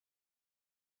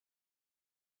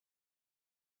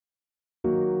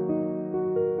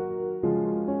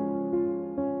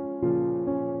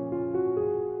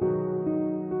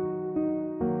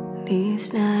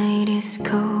This night is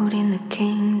cold in the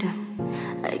kingdom.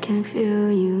 I can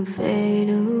feel you fade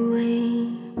away.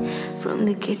 From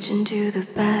the kitchen to the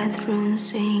bathroom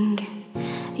singing,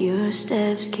 your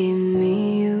steps keep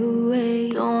me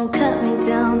away. Don't cut me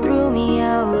down, throw me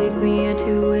out, leave me here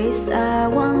to waste. I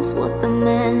once was the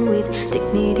man with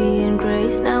dignity and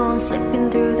grace. Now I'm slipping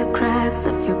through the cracks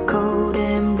of your cold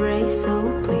embrace. So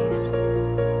please,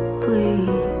 please,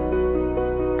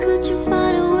 could you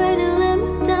find a way to let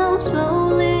me down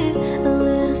slowly? A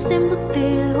little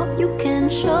sympathy, I hope you can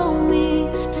show me.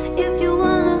 If you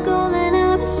wanna go, then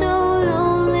I'll be so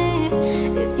lonely.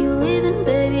 If you're leaving,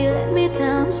 baby, let me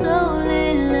down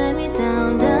slowly. Let me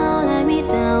down, down, let me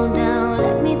down, down,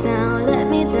 let me down, let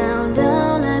me down,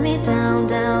 down, let me down,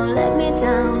 down, let me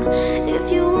down.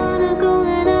 If you wanna go,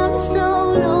 then I'll be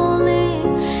so lonely.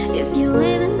 If you're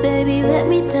leaving, baby, let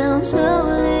me down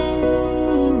slowly.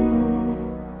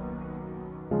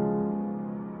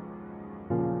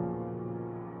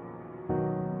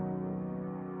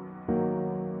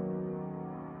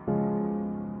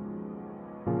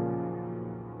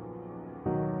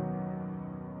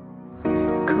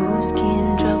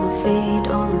 Skin drop a fade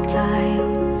on the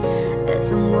tile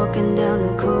as I'm walking down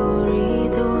the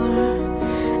corridor.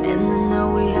 And I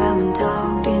know we haven't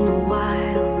talked in a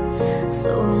while,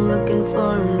 so I'm looking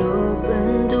for an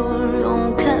open door.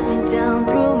 Don't cut me down,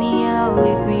 throw me out,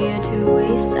 leave me here to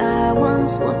waste. I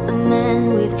once was the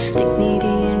man with dignity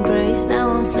and grace. Now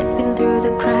I'm slipping through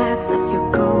the cracks of your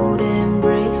cold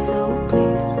embrace. So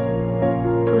please,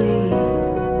 please,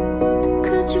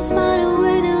 could you find a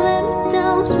way to let me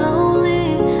down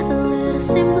slowly? A little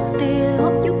sympathy, I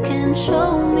hope you can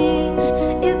show me.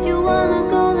 If you wanna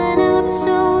go, then I'll be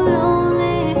so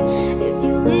lonely. If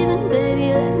you're leaving,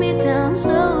 baby, let me down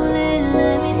slowly.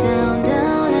 Let me down,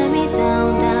 down, let me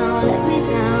down, down, let me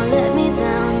down, let me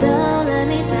down, down, let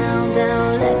me down,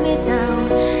 down, let me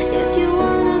down. If you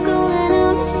wanna go, then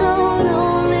I'll be so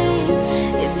lonely.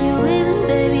 If you're leaving,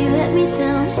 baby, let me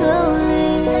down slowly.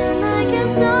 And I can't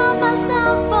stop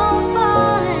myself from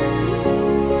falling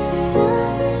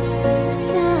down,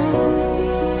 down.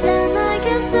 And I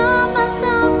can't stop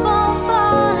myself from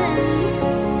falling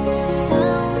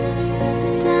down,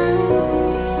 down.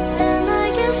 And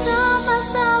I can't stop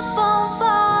myself from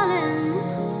falling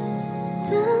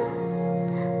down,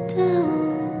 down.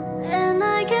 And I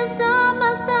can't stop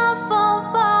myself from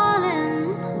falling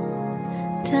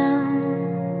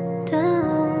down,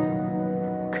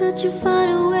 down. Could you find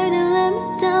a way to let me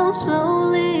down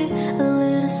slowly? A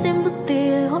little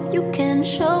sympathy, I hope you can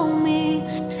show me.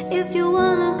 If you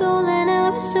wanna go, then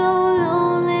I'll be so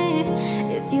lonely.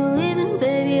 If you're leaving,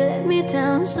 baby, let me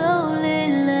down slowly.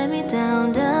 Let me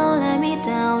down, down, let me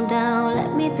down, down,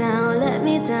 let me down, let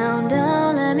me down,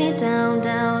 down, let me down,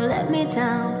 down, let me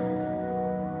down.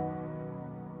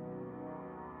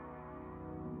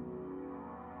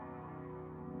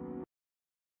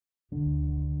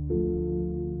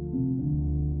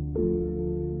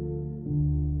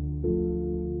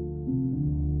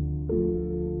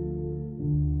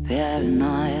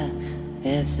 Paranoia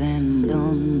is in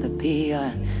bloom. The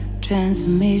PR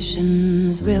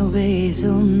transmissions will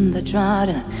resume. They try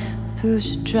to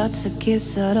push trucks that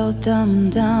keeps it all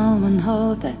dumbed down and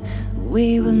hope that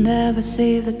we will never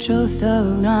see the truth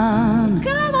around.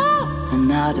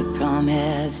 Another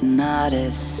promise, another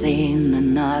scene,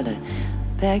 another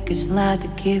package like the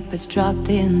keep us dropped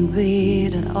in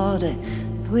weed, and all the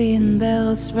twin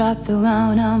belts wrapped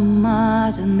around our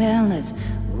minds, and then let's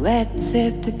wet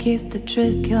safe to keep the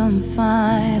truth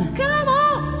confined.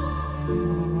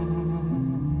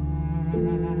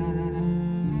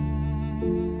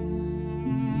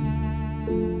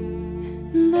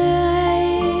 They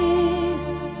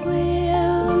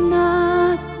will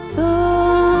not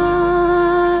force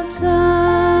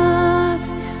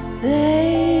us.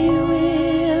 They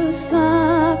will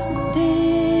stop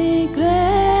degrading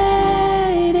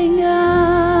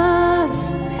us.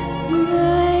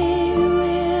 They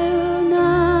will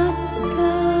not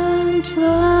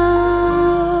control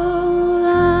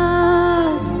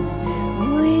us.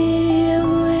 We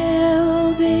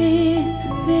will be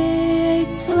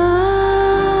victorious.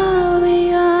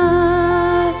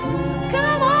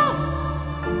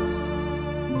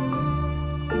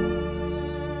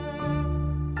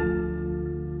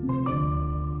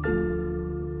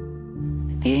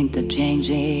 Think the change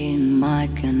in my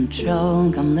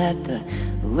control. Come let the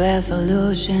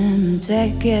revolution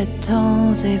take its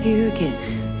tolls. If you can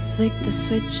flick the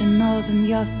switch and open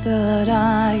your third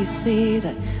eye, you see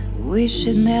that we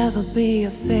should never be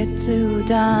afraid to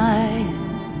die.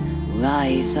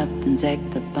 Rise up and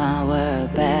take the power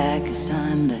back. It's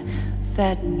time to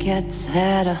fat cat's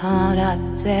had a heart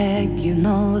attack. You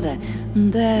know that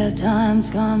their time's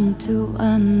come to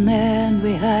an end.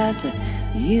 We had to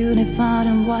unify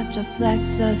and watch our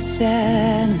flags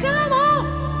ascend. Come on!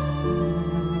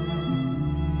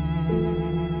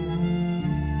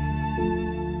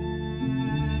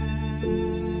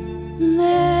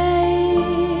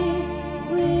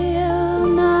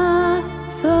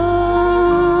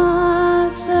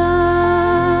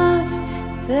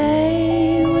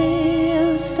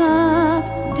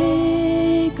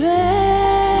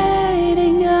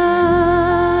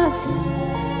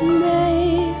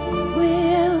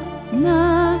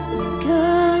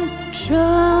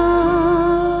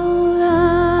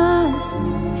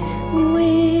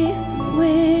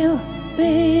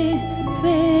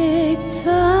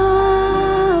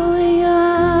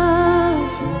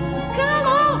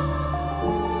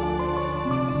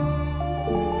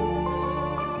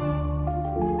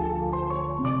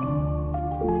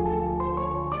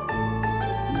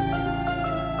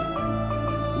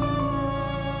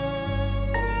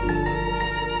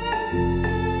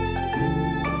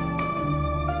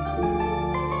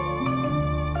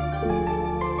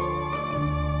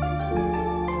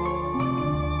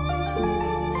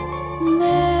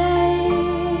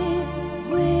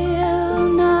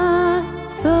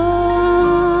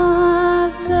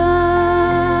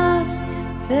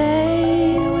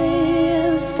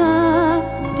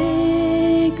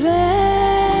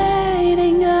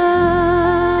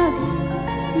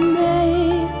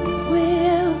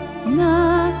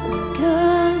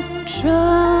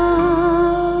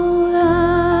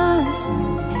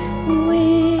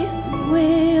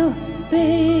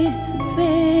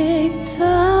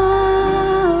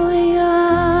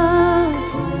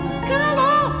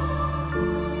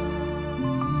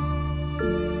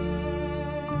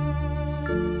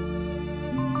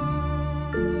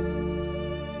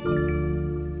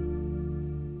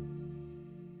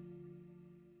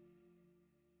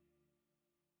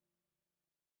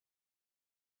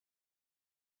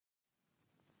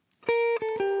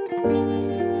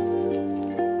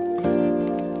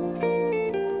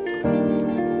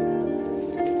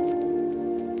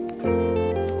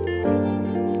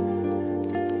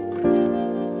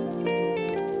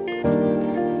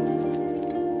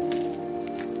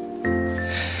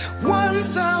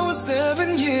 Once I was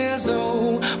 7 years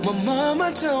old, my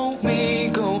mama told me,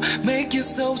 go make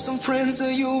yourself some friends or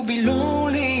you'll be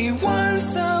lonely.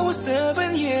 Once I was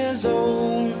 7 years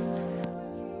old.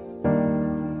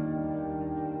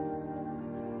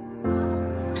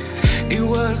 It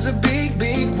was a big,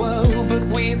 big world, but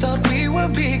we thought we were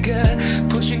bigger,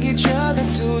 pushing each other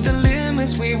to the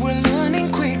limits, we were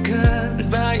learning quicker.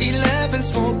 By 11,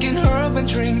 smoking herb and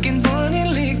drinking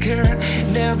burning liquor.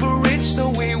 Never rich, so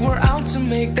we were out to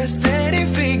make that steady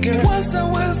figure. Once I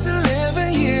was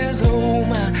 11 years old,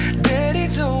 my daddy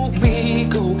told me,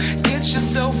 go get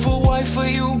yourself a wife or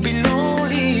you'll be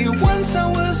lonely. Once I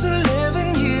was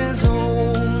 11 years old.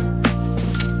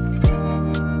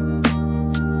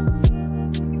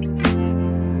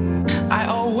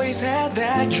 Had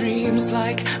that dreams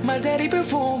like my daddy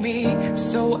before me.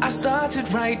 So I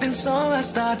started writing songs, I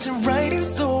started writing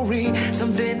story.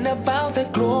 Something about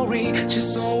that glory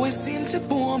just always seemed to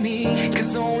bore me,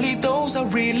 cause only those I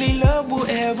really love will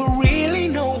ever really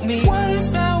know me.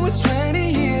 Once I was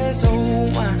 20 years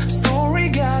old, my story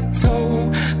got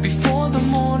told before the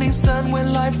morning sun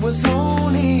when life was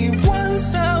lonely.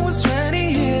 Once I was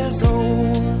 20 years old.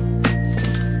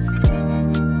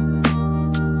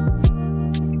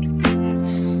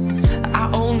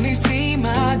 See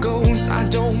my goals, I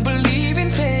don't believe in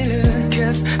failure,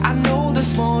 cause I know the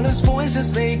smallest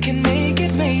voices, they can make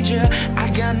it major. I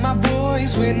got my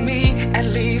boys with me, at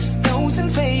least those in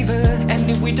favor. And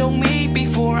if we don't meet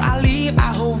before I leave,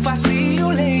 I hope I see you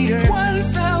later.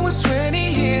 Once I was 20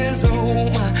 years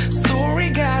old, my story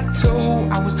got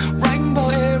told. I was writing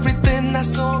about everything I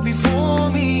saw before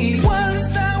me.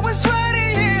 Once I was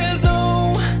 20 years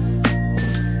old.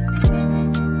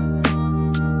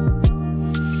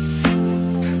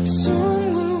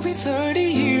 Soon we'll be 30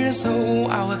 years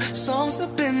old. Our songs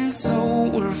have been so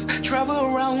worth travel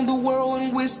around the world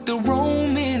and with the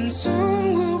roaming.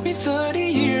 Soon we'll be 30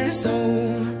 years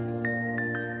old.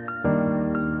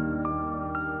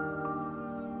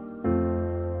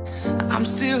 I'm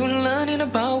still learning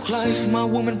about life. My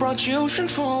woman brought children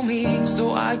for me,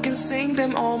 so I can sing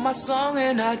them all my song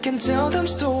and I can tell them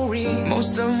story.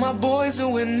 Most of my boys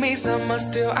are with me, some are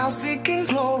still out seeking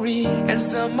glory, and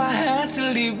some I had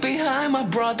to leave behind. My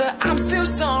brother, I'm still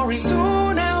sorry.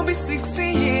 Soon I'll be 60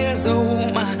 years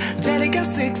old. My daddy got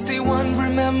 61.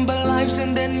 Remember lives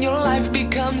and then your life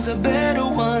becomes a better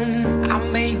one. I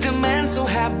made demands so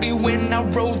happy when I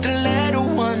wrote the letter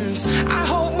once. I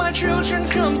hope my children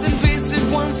comes and visit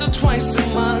once or twice a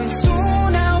month.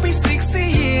 Soon I'll be 60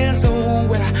 years old.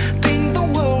 When I think the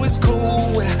world is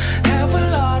cold, when I have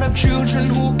a lot of children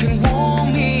who can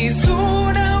warm me.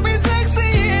 Soon I'll be 60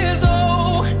 years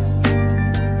old.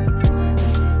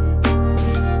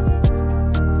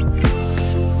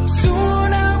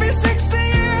 Soon I'll be 60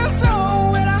 years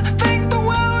old. When I think the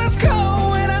world is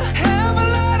cold, when I have a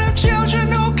lot of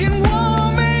children who can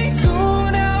warm me.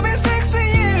 Soon I'll be 60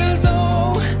 years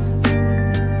old.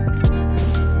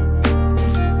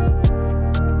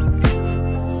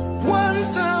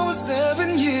 Once I was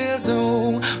 7 years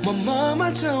old. My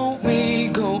mama told me,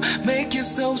 go make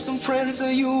yourself some friends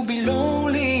or you'll be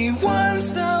lonely.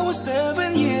 Once I was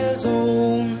 7 years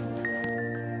old.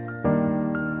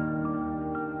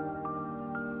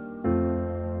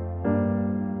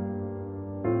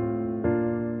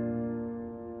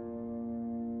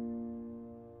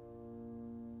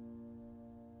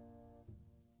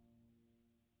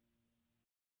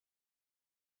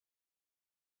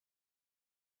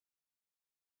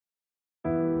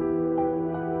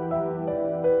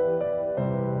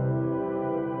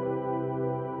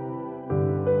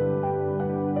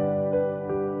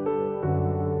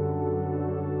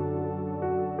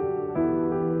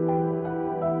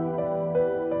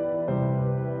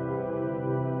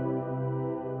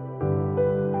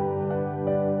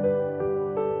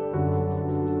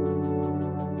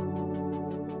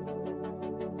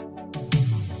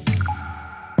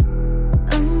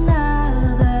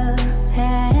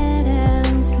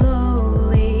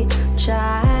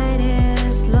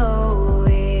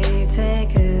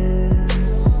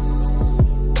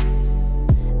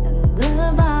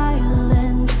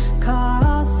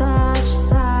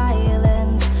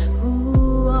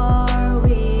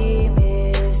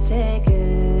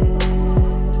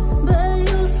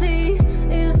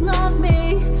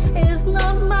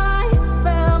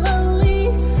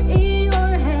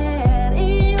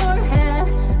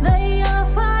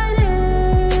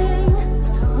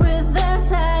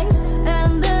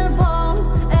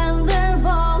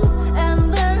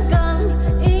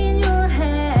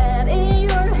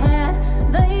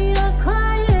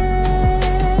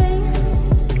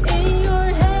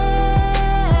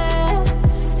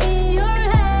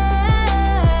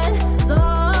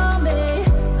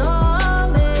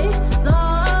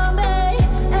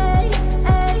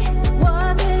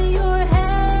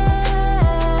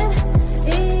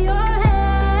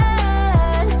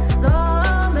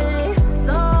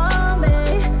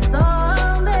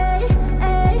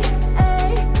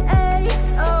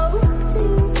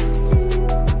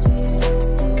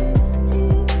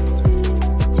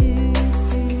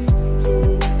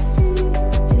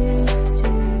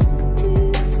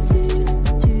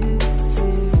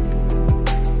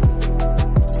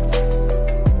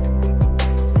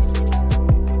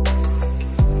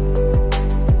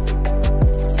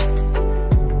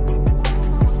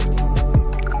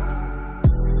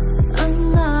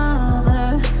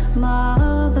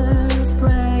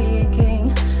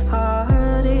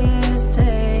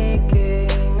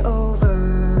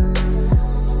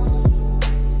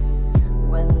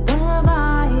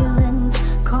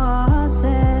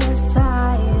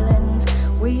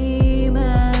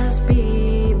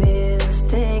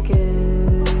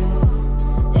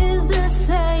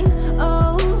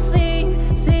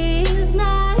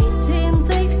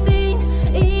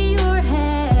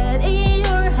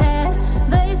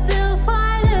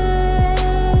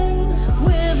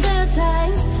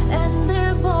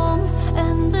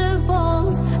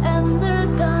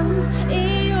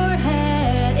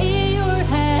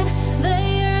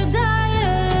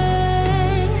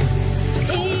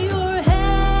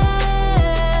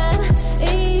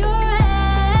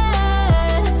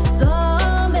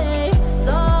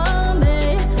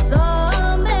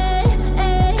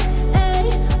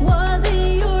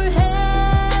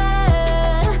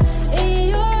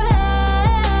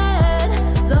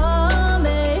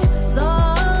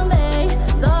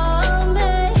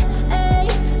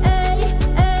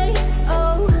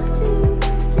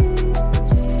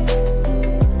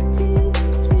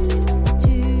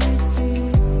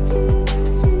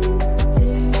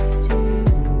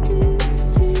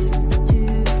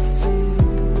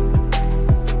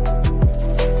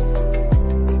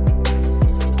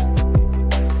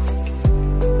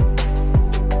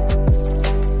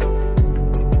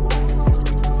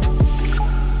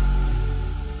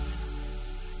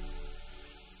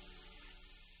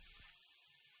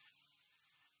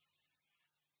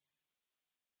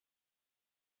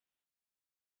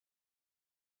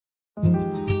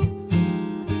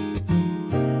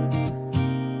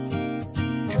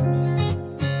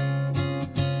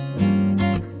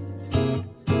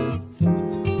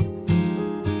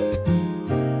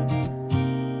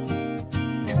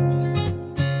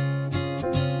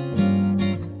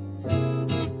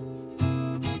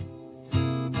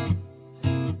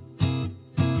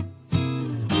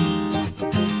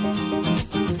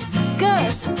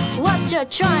 you're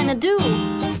trying to do.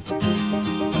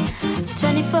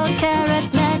 24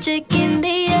 karat magic in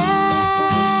the air.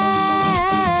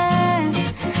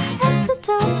 At the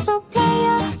torso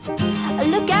player,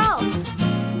 look out.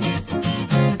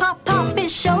 Pop, pop,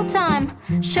 it's showtime,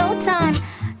 showtime.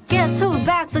 Guess who's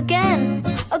back again?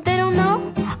 Oh, they don't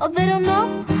know, oh, they don't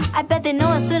know. I bet they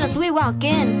know as soon as we walk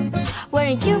in.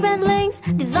 Wearing Cuban links,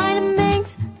 designer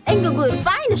minks, ain't go good,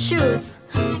 find the shoes.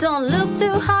 Don't look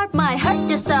too hard, might hurt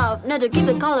yourself. Not to keep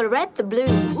the color red, the blue.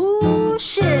 Ooh,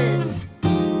 shit.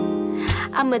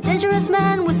 I'm a dangerous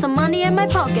man with some money in my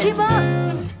pocket. Keep up.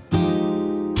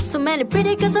 So many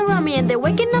pretty girls around me and they're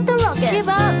waking up the rocket. Give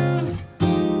up.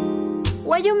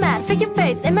 Why you mad? Fake your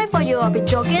face. Am I for you? I'll be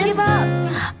joking. Give up.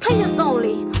 Players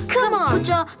only. Come on. Put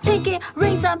your pinky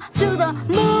rings up to the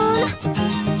moon.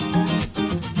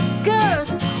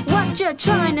 Girls, what you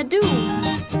trying to do?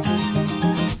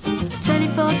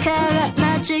 24 karat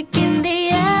magic in the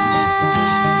air.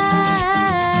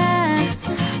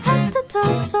 At the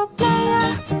torso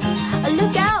player,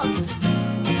 look out.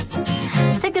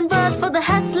 Second verse for the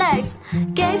head slags,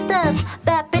 gangsters,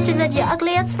 bad bitches that your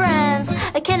ugliest friends.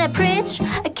 Can I preach?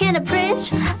 Can I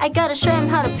preach? I gotta show him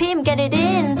how to pimp, get it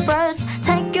in first.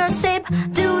 Take your sip,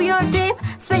 do your dip,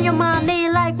 spend your money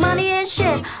like money and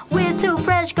shit. We're too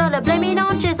fresh, gotta blame it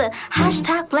on Jesus.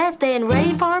 Hashtag blessed, they ain't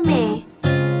ready for me.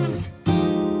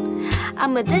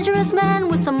 I'm a dangerous man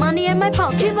with some money in my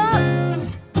pocket. Give up.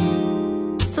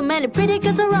 So many pretty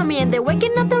girls around me and they're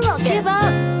waking up the rocket. Give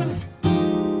up.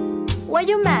 Why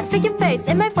you mad? Fake your face.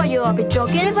 Am I for you? I'll be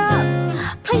joking. Give up.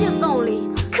 Players only.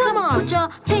 Come on. Put your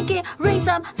pinky rings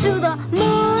up to the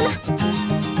moon.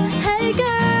 Hey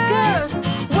girls,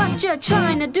 what you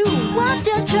trying to do? What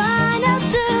you trying to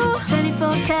do?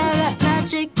 24 karat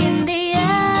magic in the air.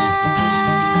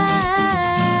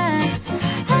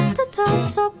 At the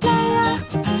torso player,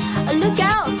 look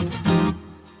out.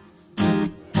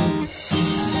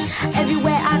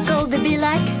 Everywhere I go, they be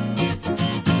like.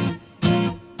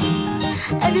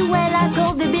 Everywhere I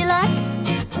go, they be like.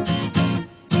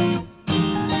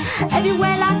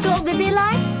 Everywhere I go, they be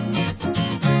like.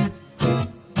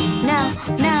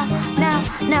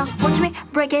 Now, watch me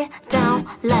break it down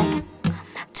like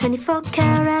 24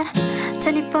 karat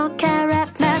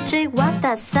magic. What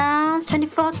that sounds?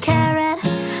 24 karat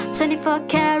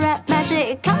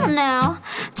magic. Come on now,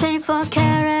 24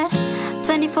 karat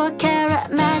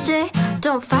magic.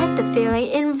 Don't fight the feeling,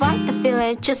 invite the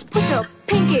feeling. Just put your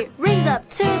pinky rings up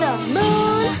to the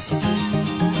moon.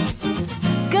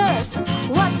 Girls,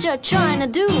 what you trying to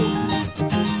do?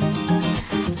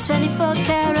 24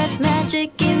 karat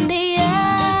magic in the air.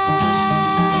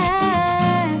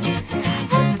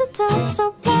 At the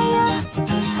torso player,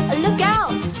 look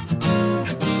out.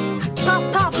 Pop,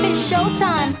 pop, it's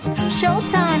showtime,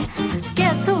 showtime.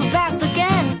 Guess who's back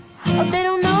again? Oh, they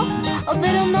don't know, oh,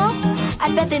 they don't know. I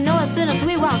bet they know as soon as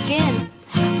we walk in.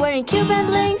 Wearing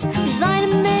Cuban links,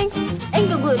 designer minks, ain't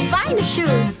go good, find the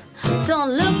shoes.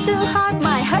 Don't look too hard,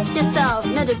 might hurt yourself.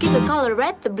 Not to keep the color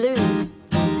red, the blue.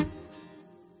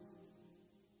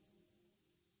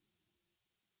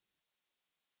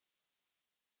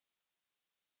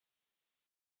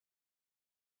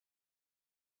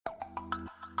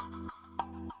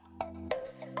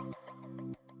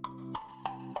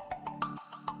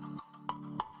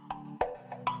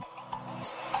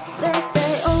 They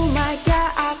say, oh my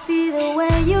God, I see the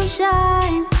way you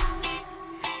shine.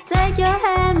 Take your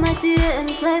hand, my dear, and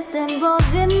place them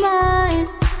both in mine.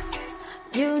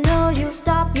 You know you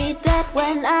stopped me dead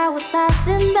when I was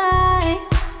passing by.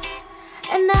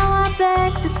 And now I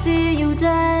beg to see you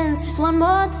dance just one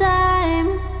more time.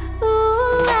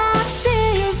 Ooh, I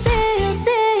see you, see you,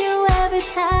 see you every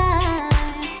time.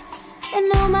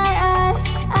 And oh my, I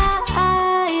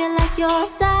like your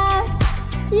style.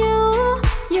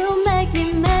 You make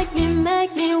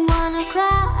me wanna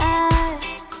cry.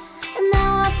 And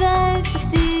now I beg to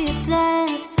see you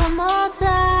dance one more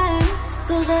time.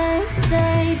 So they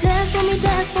say, dance for me,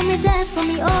 dance for me, dance for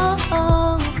me, oh,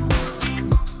 oh.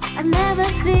 I've never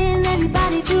seen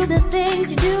anybody do the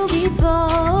things you do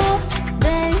before.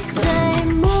 They say,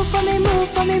 move for me, move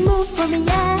for me, move for me,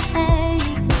 yeah.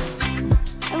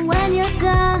 And when you're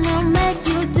done, I'll make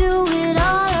you do it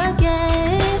all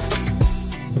again.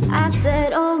 I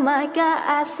said, oh my God,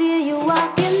 I see you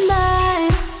walking by.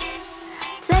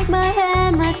 Take my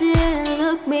hand, my dear, and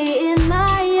look me in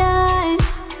my eye.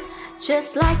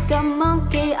 Just like a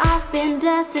monkey, I've been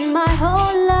dancing my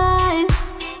whole life.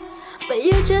 But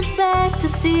you just beg to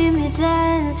see me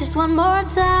dance just one more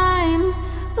time.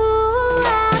 Ooh,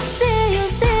 I see you,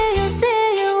 see you,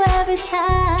 see you every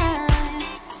time.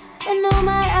 And oh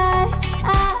my, I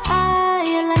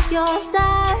like your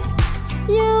style.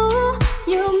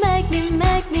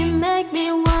 make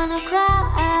me wanna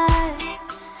cry.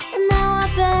 And now I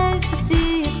beg to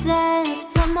see you dance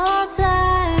one more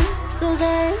time. So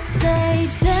they say,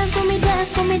 dance for me,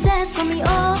 dance for me, dance for me,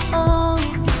 oh, oh.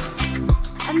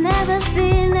 I've never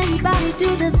seen anybody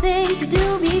do the things you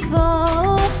do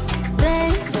before. They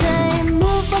say,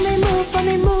 move for me, move for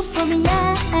me, move for me,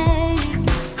 yeah.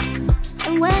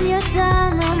 And when you're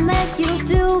done, I'll make you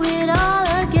do it all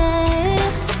again.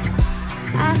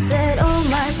 I said, oh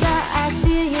my God, I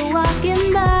see you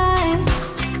walking by.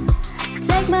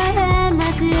 Take my hand,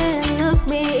 my dear, and look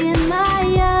me in my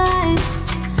eyes.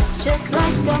 Just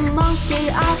like a monkey,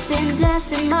 I've been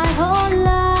dancing my whole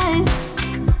life.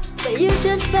 But you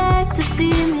just beg to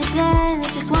see me dance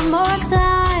just one more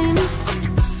time.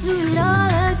 Do it all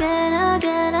again,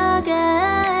 again,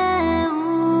 again.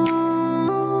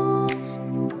 Ooh.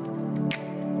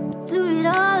 Do it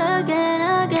all again,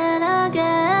 again,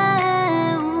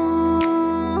 again.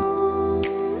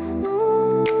 Ooh.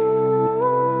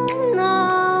 No,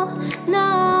 no,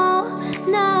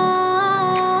 no.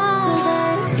 So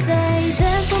they say,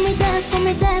 dance for me, dance for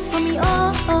me, dance for me,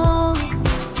 oh, oh.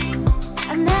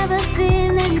 I've never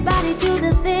seen anybody do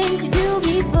the things you do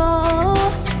before.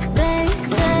 They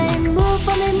say, move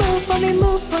for me, move for me,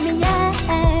 move for me, yeah.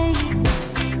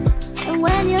 And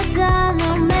when you're done,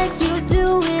 I'll make you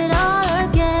do it all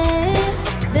again.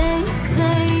 They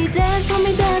say, dance for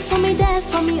me, dance for me, dance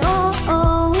for me, oh,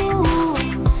 oh.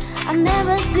 I've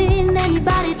never seen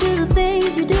anybody do the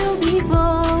things you do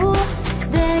before.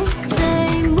 They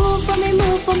say, move for me,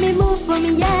 move for me, move for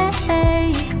me, yeah.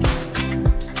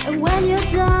 And when you're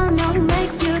done, I'll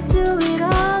make you do it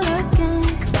all again,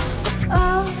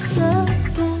 all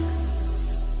again.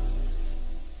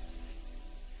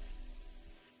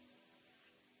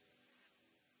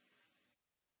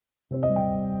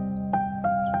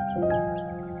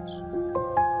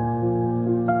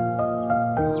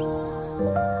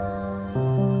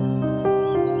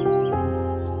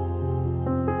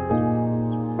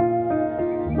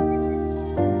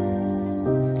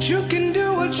 You can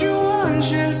do what you want,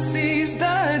 just seize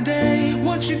the day.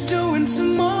 What you're doing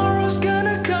tomorrow's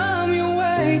gonna come your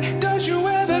way. Don't you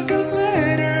ever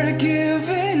consider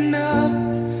giving up.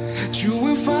 You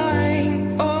will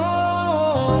find,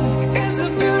 oh, it's a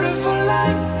beautiful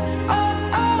life. Oh,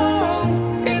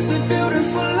 oh, it's a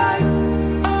beautiful life.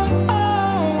 Oh,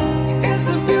 oh, it's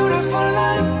a beautiful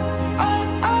life. Oh,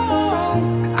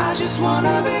 oh, I just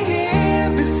wanna be here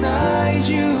beside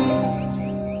you.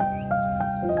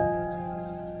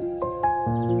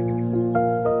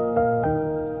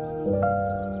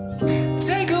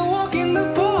 Take a walk in the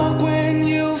park when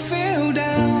you feel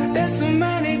down. There's so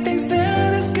many things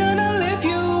there that's gonna lift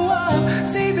you up.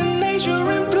 See the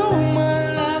nature in bloom, a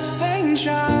laughing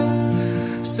child.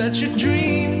 Such a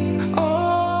dream,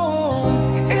 oh,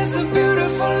 it's a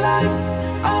beautiful life.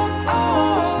 Oh,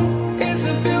 oh, it's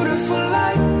a beautiful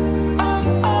life. Oh,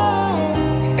 oh,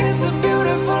 it's a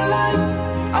beautiful life.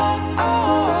 Oh,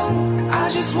 oh, I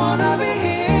just wanna be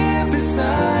here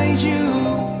beside you.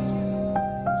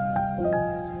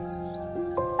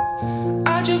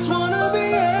 I just wanna be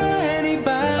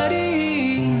anybody.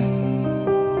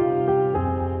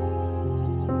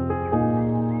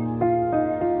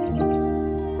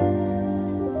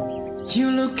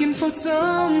 You're looking for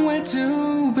somewhere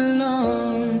to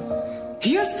belong.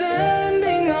 You're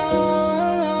standing all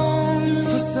alone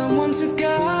for someone to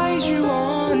guide you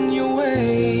on your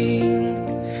way.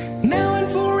 Now and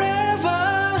forever,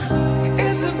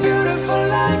 it's a beautiful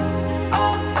life.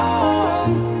 Oh, oh,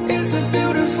 it's a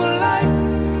beautiful life.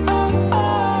 Oh,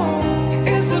 oh,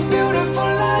 it's a beautiful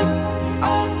life.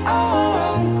 Oh,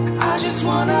 oh, I just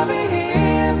wanna be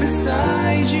here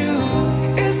beside you.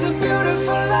 It's a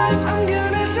beautiful life. I'm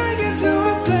gonna take you to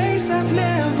a place I've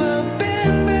never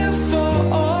been before.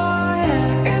 Oh,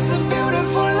 yeah. It's a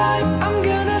beautiful life. I'm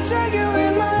gonna take you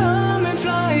in my arm and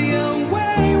fly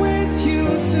away with you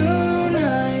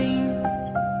tonight.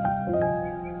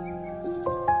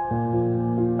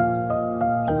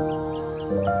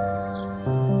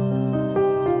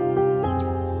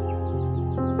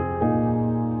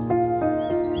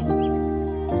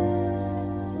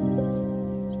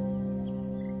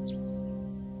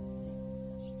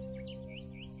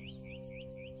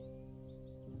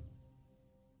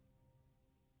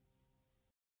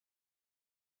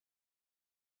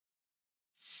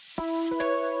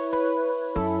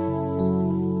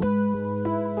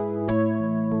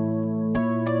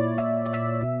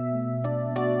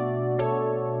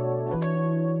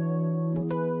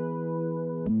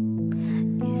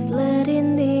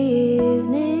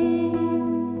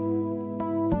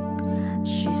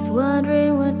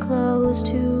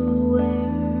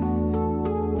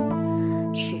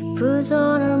 puts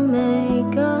on her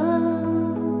makeup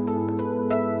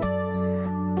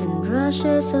and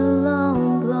brushes her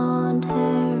long blonde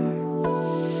hair.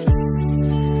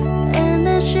 And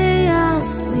then she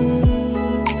asks me,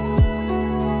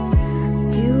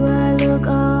 do I look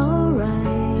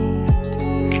alright?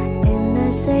 And I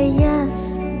say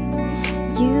yes,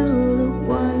 you look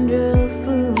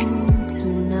wonderful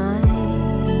tonight.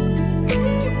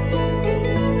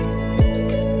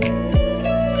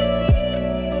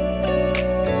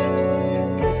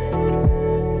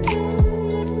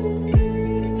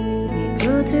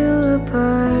 To a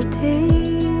party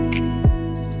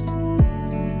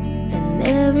and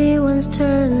everyone's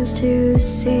turns to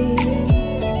see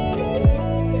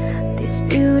this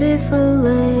beautiful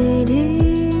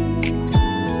lady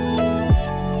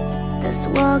that's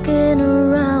walking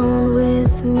around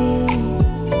with me.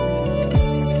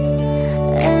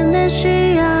 And then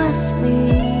she asks me,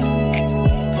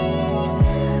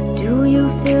 do you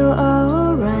feel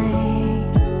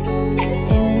alright?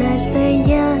 And I say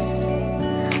yes,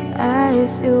 I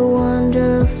feel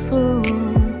wonderful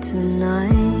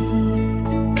tonight.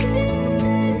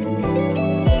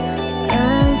 I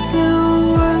feel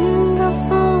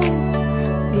wonderful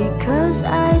because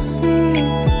I see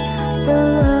the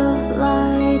love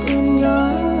light in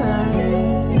your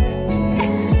eyes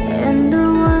and the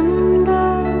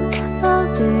wonder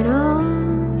of it all,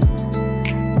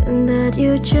 and that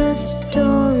you just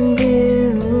don't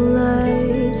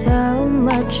realize how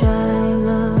much I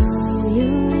love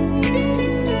you.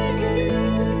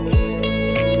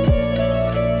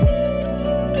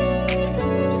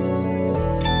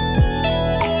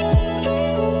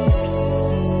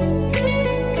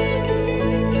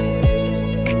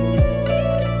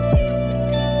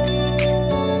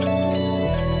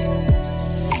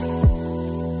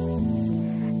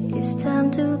 It's time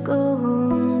to go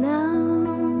home now,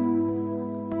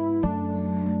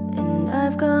 and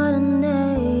I've got an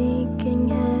aching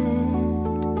head.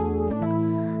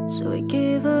 So I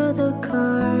give her the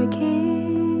car key.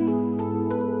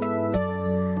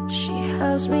 She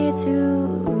helps me to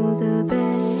the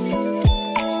bed,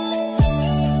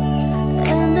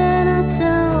 and then I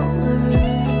tell her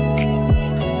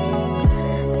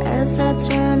as I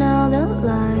turn out the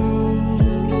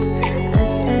light, I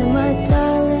say, my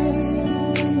darling,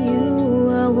 you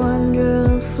are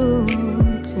wonderful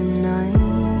tonight.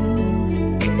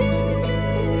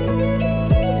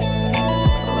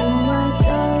 Oh my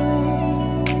darling,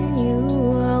 you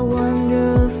are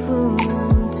wonderful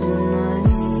tonight.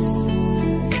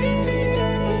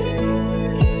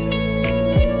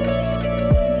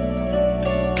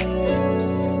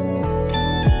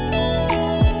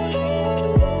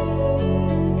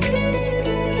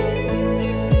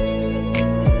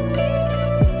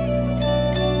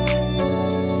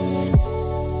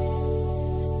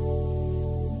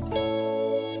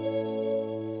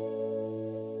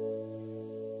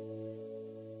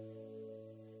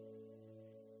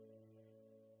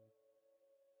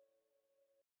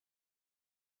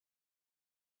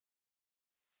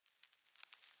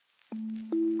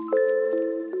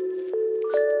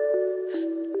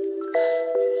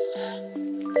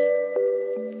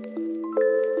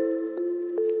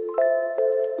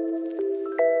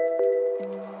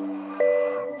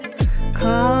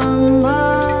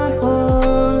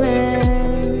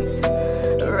 Cosmopolis,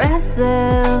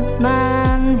 restless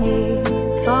man, he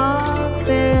talks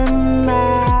in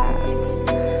maths.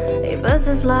 He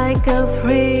buzzes like a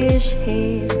fish,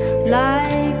 he's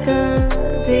like a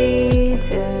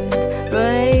detuned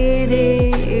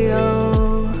radio.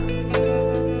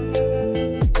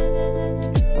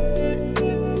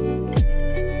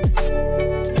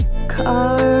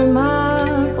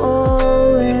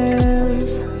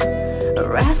 Cosmopolis,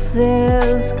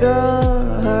 restless girl,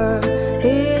 her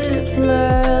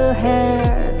Hitler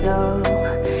hair though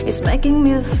is making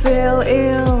me feel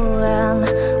ill, and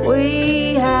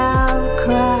we have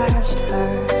crashed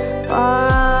her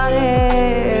party.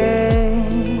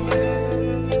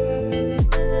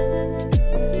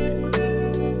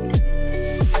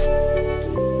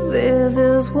 This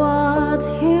is what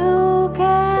you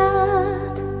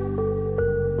get.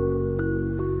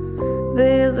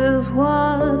 This is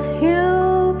what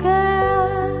you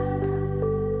get.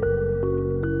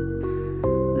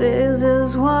 This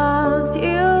is what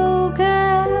you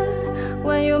get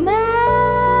when you mess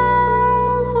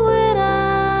with us.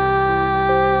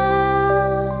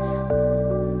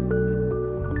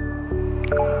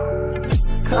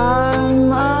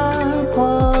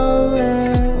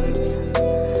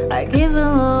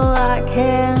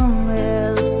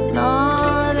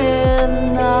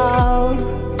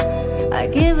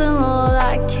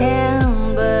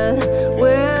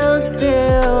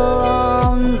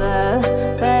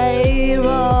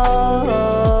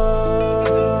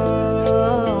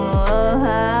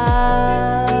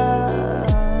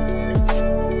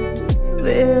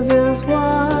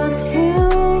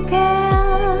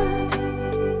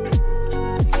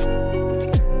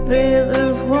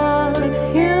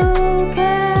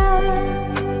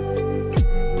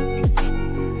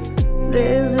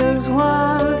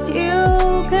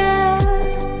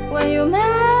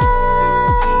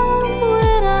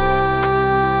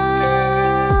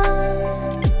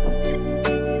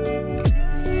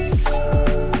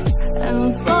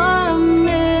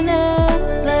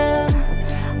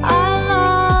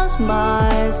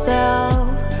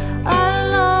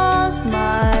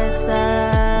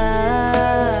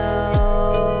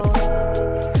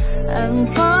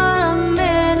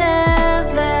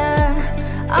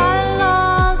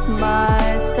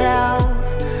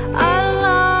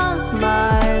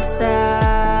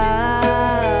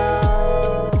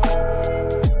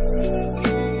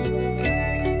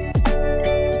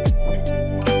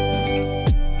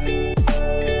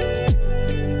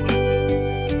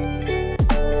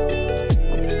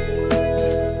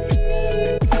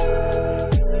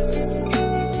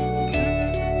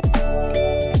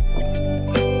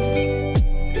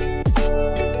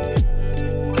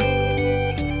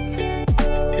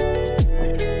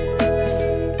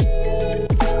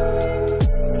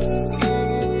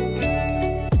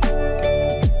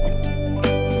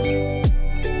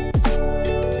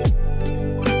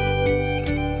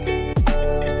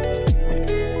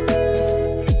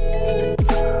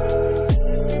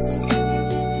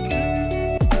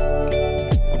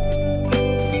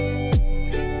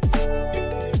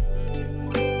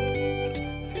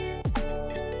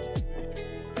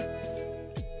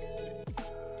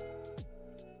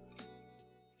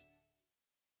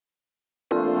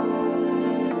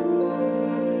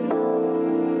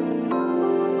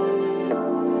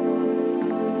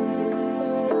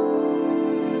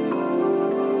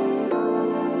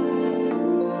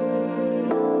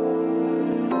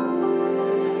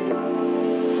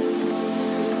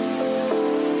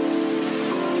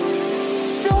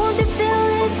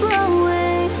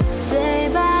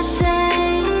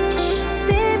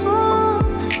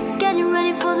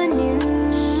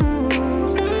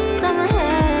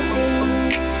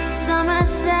 I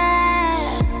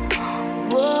said,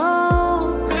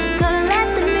 whoa, gotta let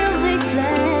the music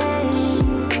play.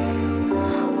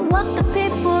 What the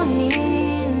people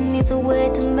need is a way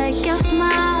to make you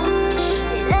smile.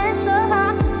 It ain't so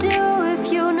hard to do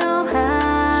if you know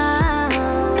how.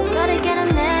 Gotta get a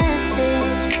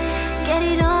message, get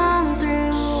it on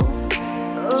through.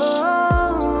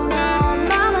 Oh, now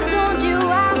mama told you,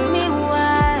 ask me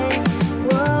why.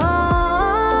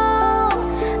 Whoa,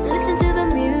 listen to the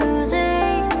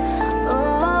music.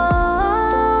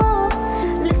 Oh,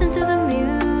 listen to the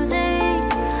music.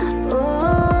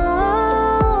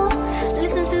 Oh,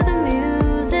 listen to the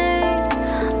music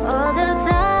all the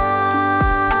time.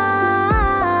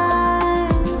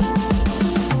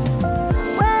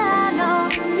 Well, I know,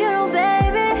 you know,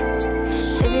 baby,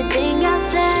 everything I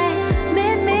say.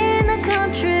 Meet me in the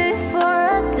country for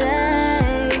a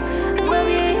day. We'll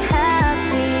be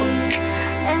happy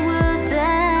and we'll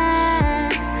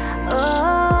dance.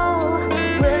 Oh,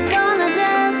 we're gonna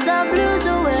dance our blues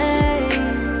away.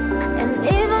 And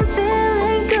even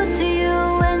feeling good to you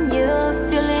when you're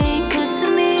feeling good to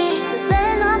me. There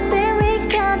ain't nothing we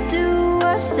can't do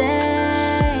or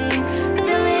say.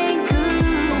 Feeling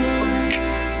good,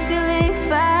 feeling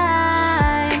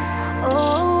fine.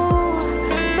 Oh,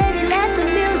 baby, let the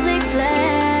music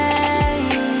play.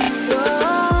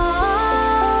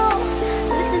 Oh,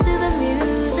 listen to the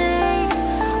music.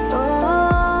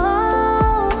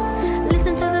 Oh,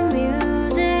 listen to the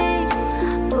music.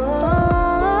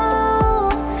 Oh,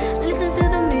 listen to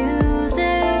the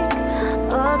music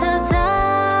all the time.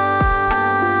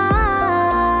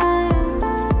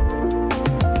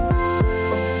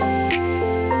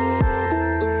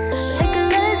 Like a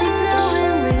lazy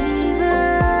flowing river,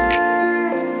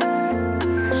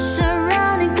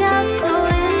 surrounding castle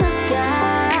in the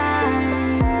sky,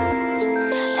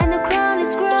 and the crown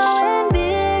is growing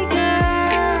bigger.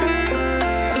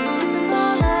 Listen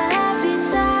for the happy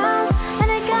sounds, and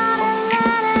I gotta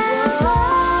let it flow.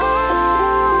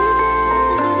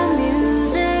 Listen to the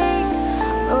music.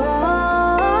 Oh,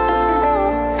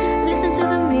 listen to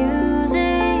the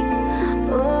music.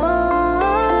 Oh,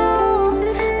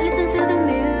 listen to the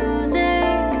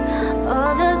music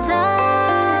all the time.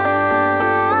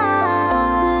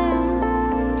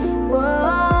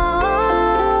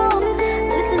 Whoa,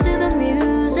 listen to the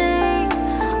music.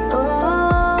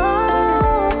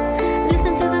 Oh,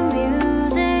 listen to the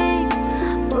music.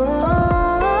 Oh,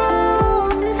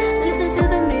 listen to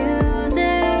the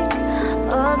music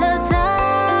all the time.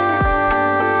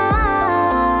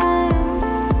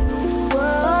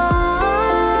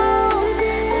 Whoa,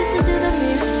 listen to the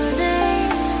music.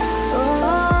 Oh,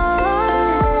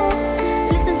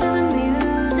 listen to the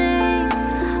music.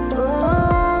 Oh,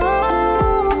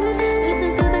 listen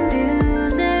to the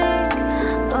music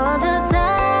all the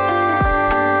time.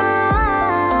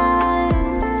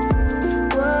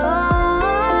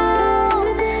 Whoa,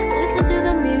 listen to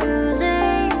the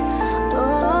music.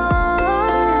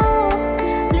 Oh,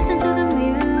 listen to the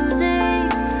music.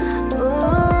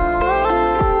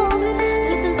 Oh,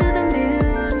 listen to the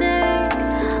music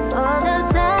all the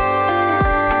time.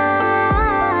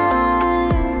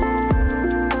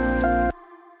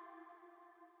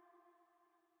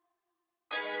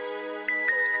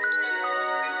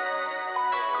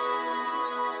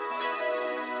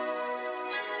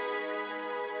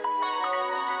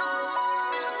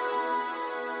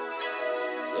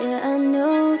 Yeah, I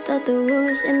know that the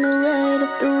words and the weight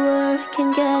of the word can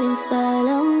get inside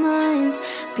our minds,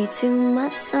 be too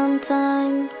much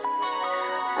sometimes.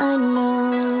 I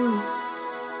know,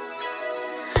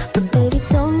 but baby,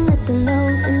 don't let the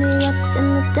lows and the ups and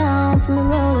the downs from the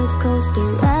roller coaster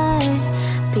ride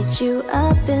beat you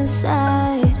up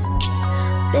inside.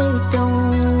 Baby,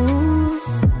 don't.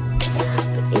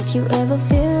 But if you ever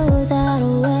feel that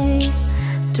way,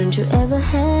 don't you ever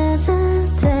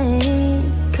hesitate.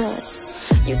 'Cause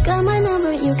you got my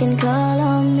number, you can call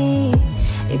on me.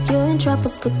 If you're in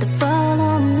trouble, put the fall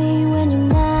on me. When you're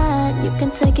mad, you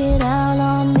can take it out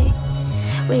on me.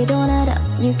 When you don't add up,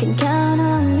 you can count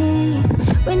on me.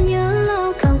 When you're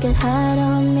low, come get high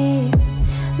on me.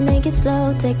 Make it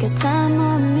slow, take your time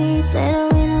on me. Settle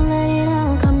in and let it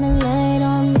out, come and lay it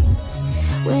on me.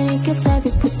 When it gets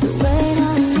heavy, put the weight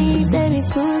on me. Baby,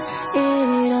 put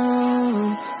it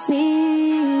on me.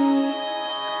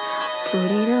 Put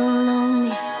it all on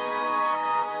me.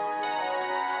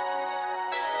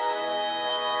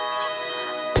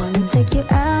 Wanna take you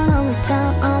out on the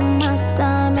town, on my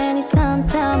time, anytime.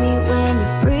 Tell me when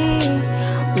you're free.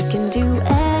 We can do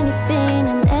anything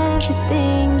and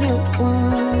everything you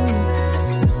want.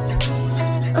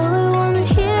 Oh, I wanna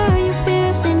hear your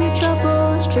fears and your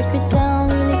troubles. Strip it down,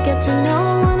 really get to know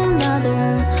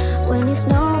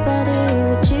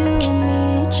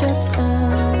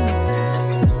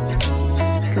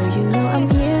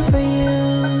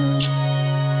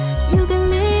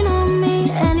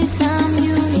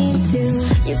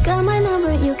got my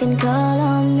number, you can call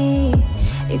on me.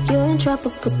 If you're in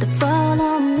trouble, put the fall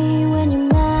on me. When you're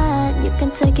mad, you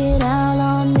can take it out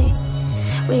on me.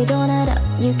 We don't add up,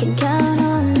 you can count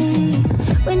on me.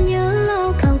 When you're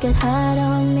low, come get high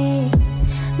on me.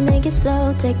 Make it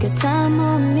slow, take your time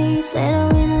on me.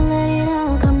 Settle in and let it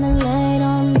out, come and lay it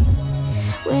on me.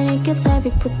 When it gets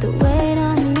heavy, put the weight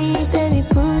on me. Baby,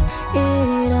 put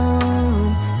it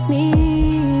on me.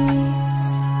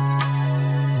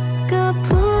 God,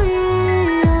 put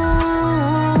it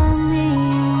on me.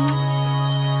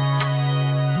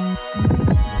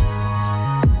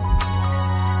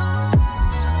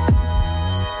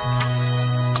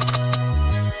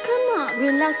 Come on,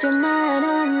 relax your mind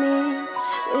on me.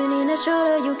 When in a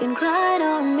shoulder, you can cry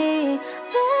on me.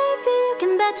 Baby, you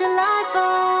can bet your life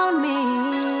on me.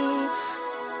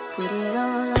 Put it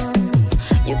all on me.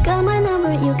 You got my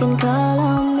number, you can call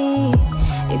on me.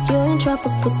 If you're in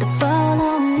trouble, put the fall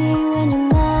on me. When you're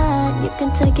mad, you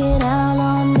can take it out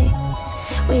on me.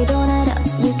 We don't add up,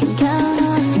 you can count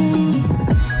on me.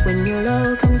 When you're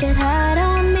low, come get high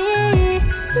on me.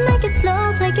 Make it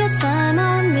slow, take your time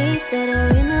on me.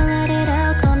 Settle in and let it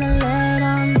out, come and lay it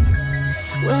on me.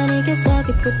 When it gets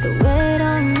heavy, put the weight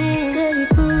on me. Baby,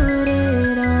 put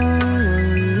it on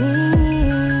me.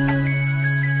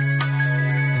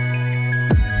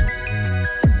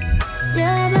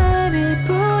 Yeah, baby,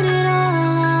 put it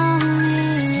all on me.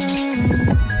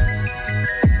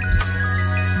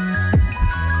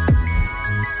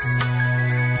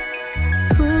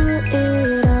 Put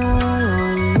it all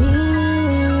on me.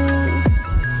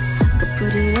 Could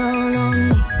put it all on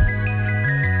me.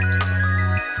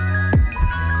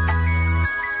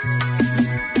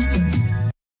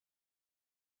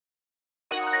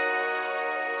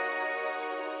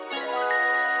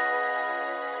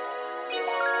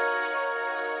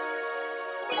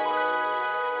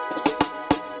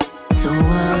 The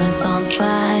world is on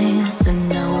fire, so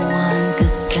no one could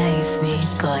save me.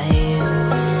 Got you in.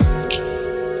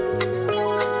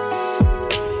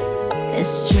 It's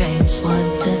strange what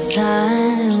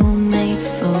desire will make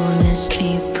foolish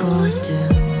people do.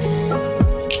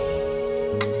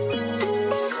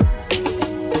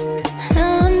 I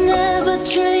never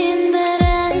dreamed that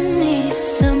I need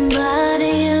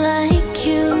somebody like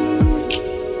you.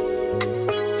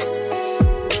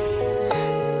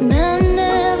 I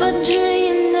never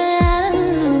dreamed that I'd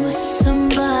lose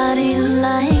somebody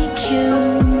like you.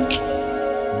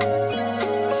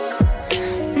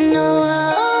 No, I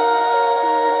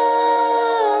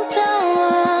don't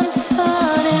wanna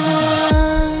fall in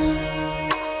love.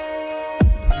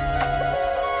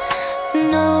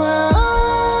 No, I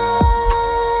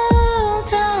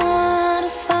don't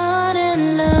wanna fall in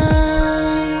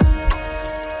love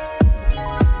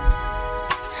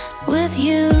with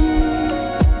you.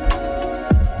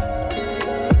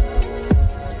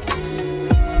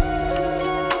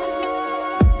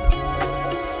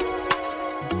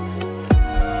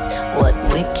 What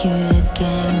wicked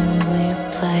game we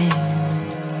play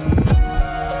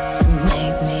to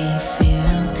make me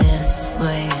feel this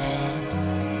way?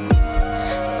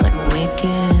 What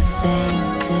wicked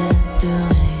things to do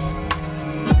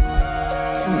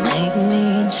to make me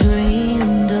dream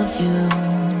of you?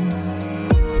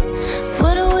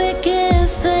 What wicked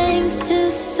things to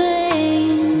say?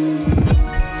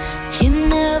 You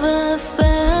never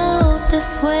felt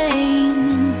this way.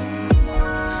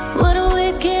 What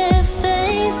wicked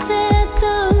things to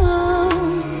do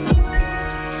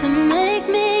to make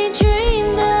me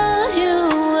dream of you?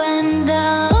 And I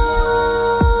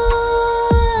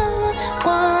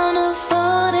wanna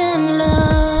fall in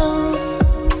love.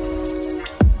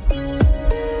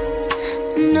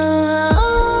 No, I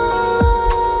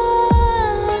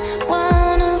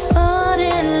wanna fall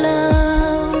in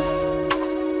love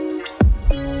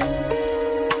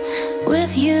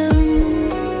with you.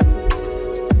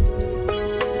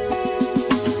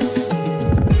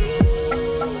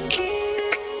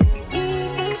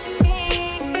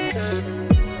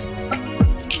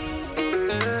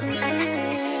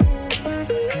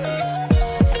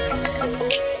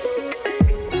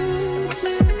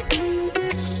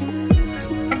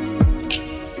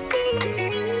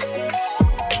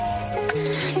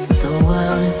 The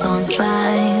world is on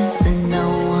fire, so no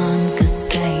one could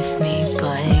save me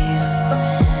but you.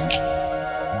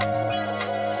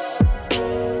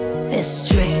 It's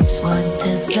strange what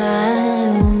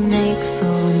desire will make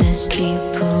foolish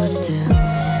people do.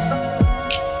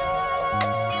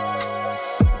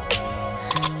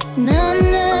 And I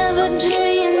never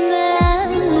dreamed that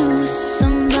I'd lose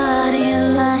somebody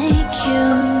like you.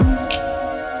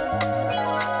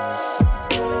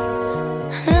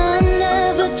 I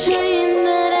never dreamed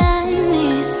that I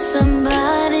need somebody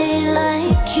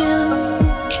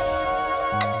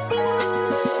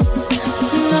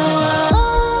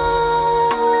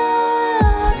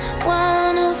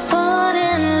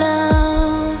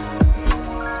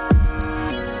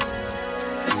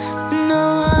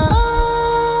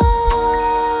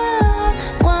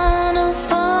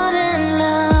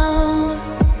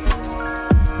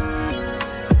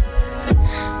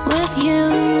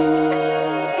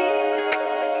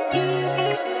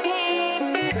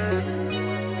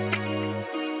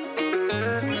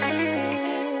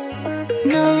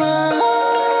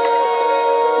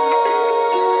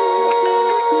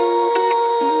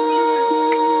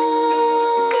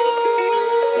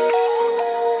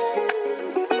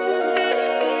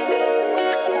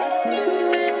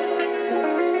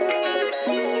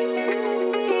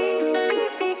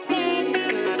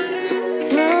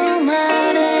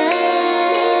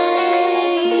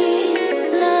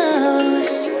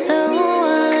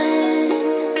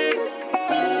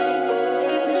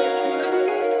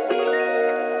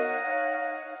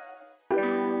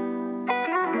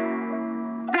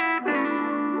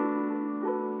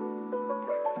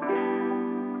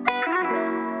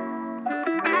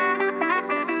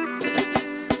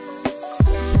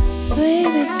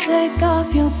Baby, take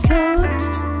off your coat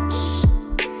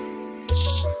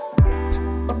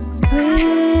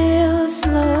real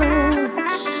slow,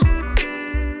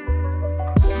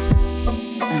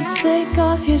 and take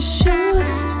off your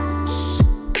shoes.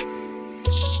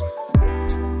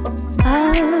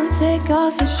 I'll take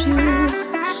off your shoes.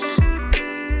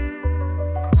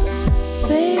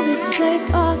 Baby,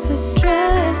 take off your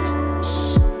dress.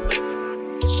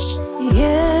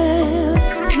 Yes,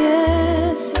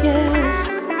 yes, yes.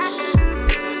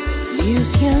 You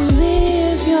can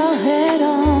leave your head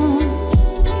on.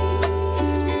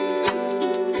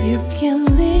 You can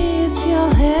leave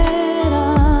your head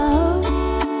on.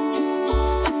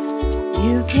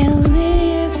 You can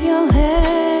leave your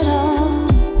head on.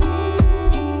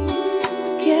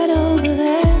 Get over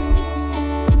there.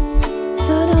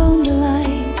 Turn on the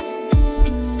lights.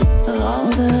 All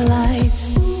the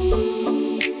lights.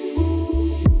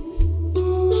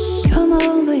 Come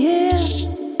over here.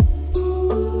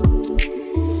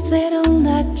 Sit on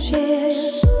that chair.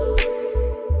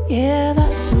 Yeah,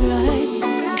 that's right.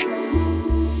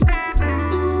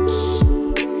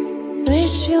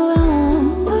 Place your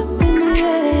arm up in the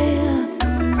air.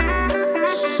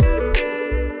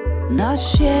 Now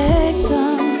shake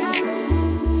them.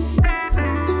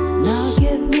 Now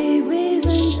get me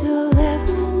weaving to left.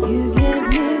 You get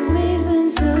me weaving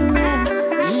to left.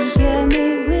 You get me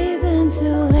weaving to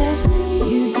left.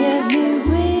 You get me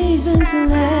weaving to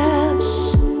left.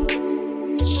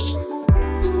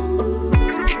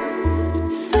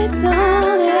 Sweet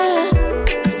darling,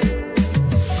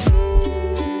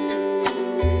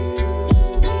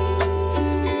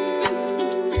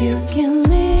 you can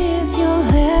leave your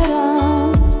head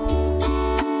on,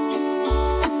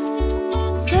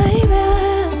 baby.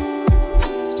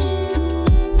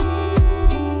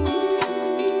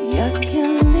 You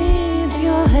can leave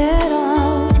your head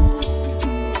on.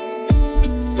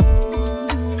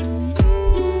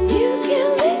 You can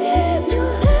leave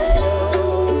your head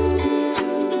on.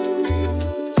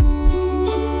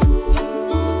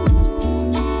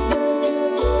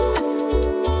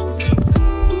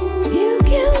 You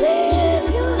can leave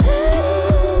your head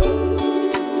on.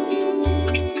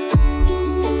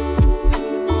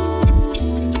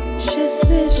 She's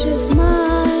vicious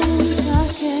mind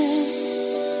talking.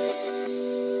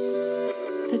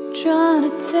 They're trying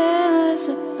to tear us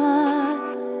apart.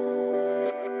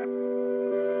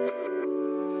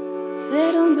 They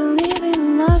don't believe in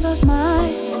love of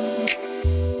mine.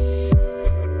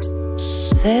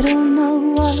 They don't know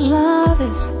what love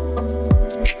is.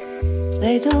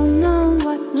 They don't know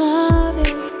what love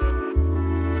is.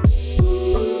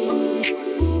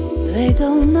 They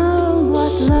don't know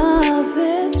what love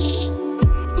is.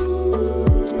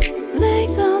 They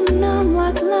don't know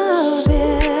what love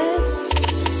is.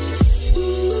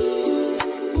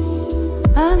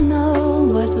 I know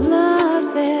what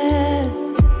love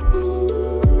is.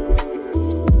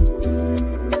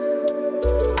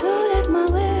 Do it my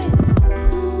way.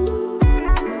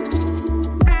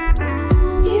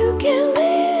 You can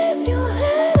leave your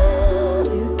head on.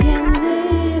 You can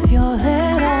leave your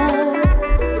head on.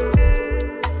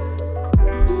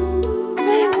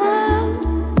 Rewind.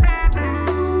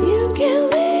 You can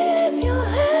leave your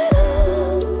head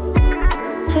on.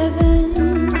 Heaven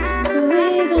for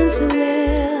even to live.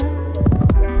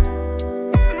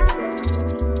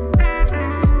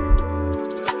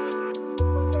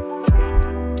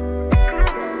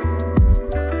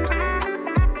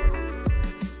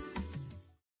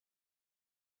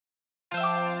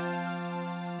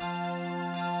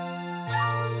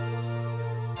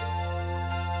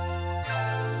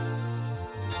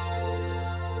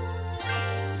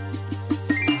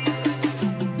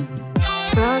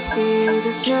 Frosty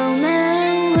the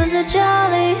Snowman was a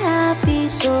jolly happy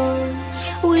soul,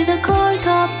 with a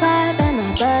corncob pipe and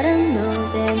a button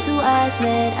nose and two eyes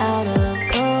made out of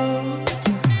gold.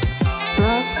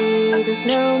 Frosty the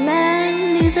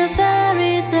Snowman is a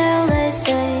fairy tale, they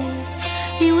say.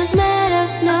 He was made of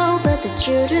snow, but the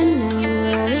children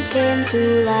know he came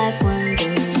to life one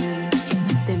day.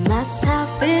 There must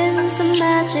have been some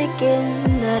magic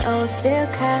in that old silk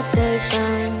hat they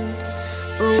found.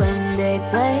 For when they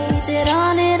placed it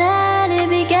on it and it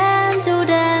began to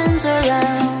dance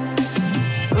around,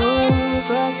 oh,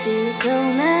 Frosty the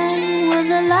Snowman was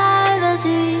alive as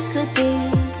he could be.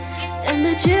 And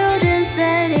the children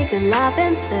said he could laugh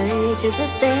and play just the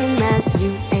same as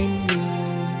you and me.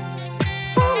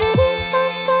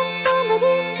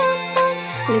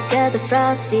 Look at the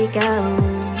Frosty go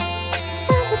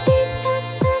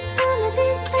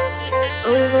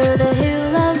over the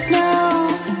hill of snow.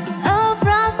 Oh,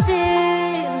 Frosty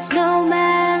the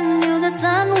Snowman knew the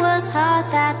sun was hot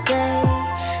that day.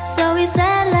 So he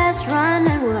said, let's run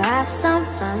and we'll have some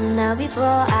fun now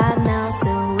before I melt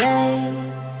away.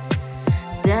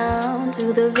 Down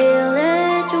to the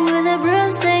village with a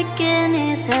broomstick in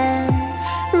his hand,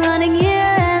 running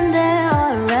here and there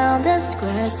all around the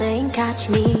square, saying, catch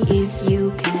me if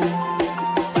you can.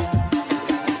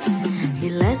 He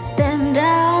led them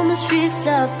down the streets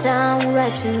of town,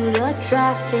 right to the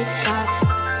traffic cop,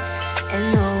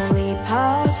 and only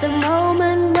paused a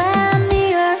moment when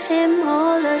he heard him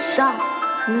holler, stop.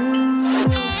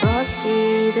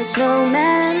 Frosty the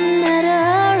Snowman had a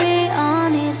hurry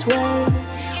on his way,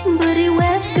 but he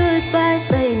waved goodbye,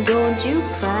 saying, don't you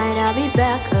cry, I'll be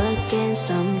back again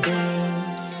someday.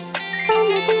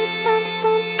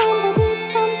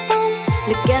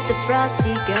 Look at the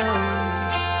Frosty go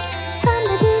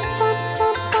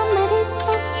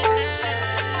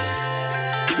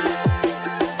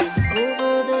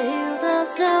over the hills of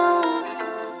snow.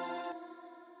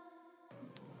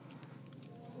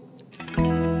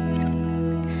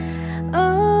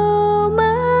 Oh,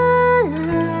 my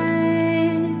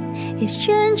life is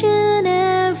changing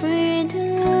every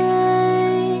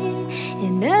day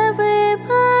in every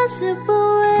possible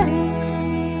way.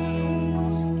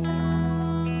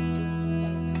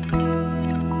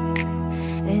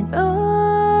 And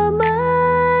all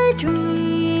my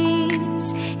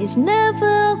dreams is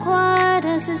never quite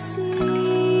as it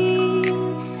seems,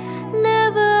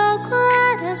 never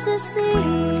quite as it seems.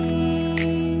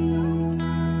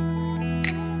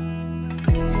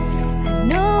 I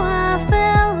know I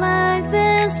felt like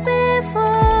this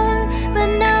before, but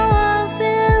now I'm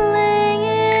feeling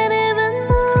it even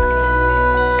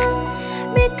more,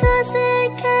 because it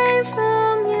came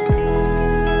from you.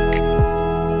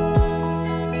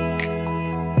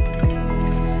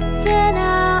 Then I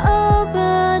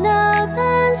open up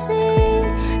and see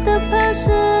the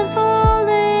person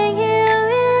falling here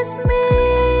is me,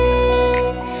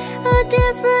 a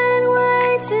different way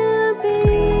to be.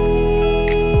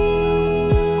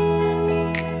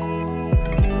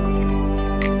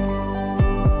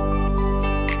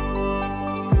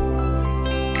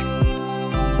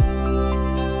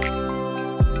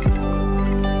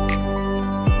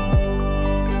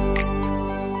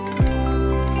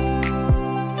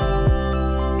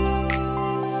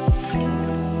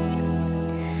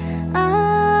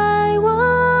 I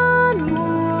want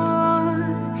more,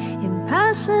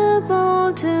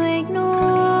 impossible to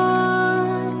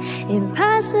ignore,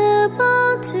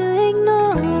 impossible to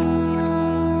ignore.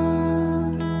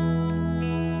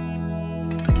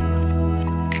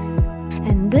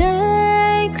 And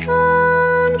they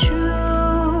come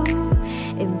true,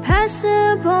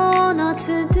 impossible not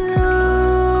to do,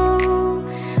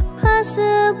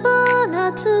 possible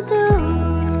not to do.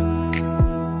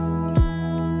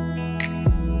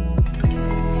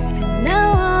 Now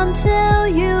I'm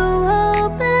telling you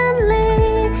openly,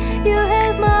 you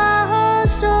have my heart,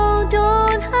 so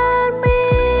don't hurt me.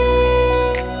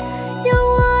 You're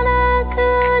what I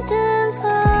couldn't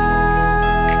find.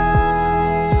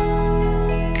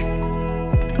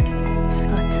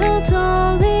 A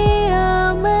totally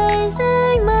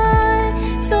amazing mind,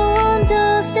 so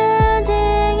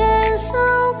understanding and so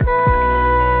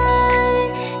kind.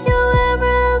 You're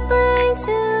everything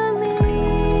to me.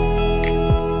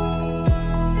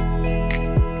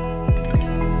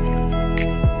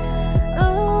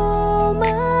 Oh,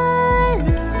 my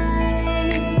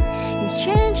life is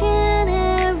changing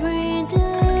every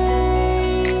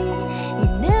day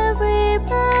in every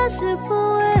possible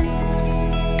way.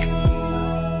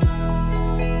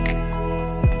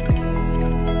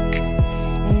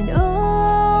 And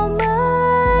all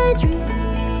my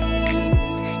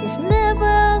dreams is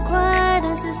never quite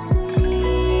as it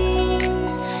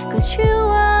seems, 'cause you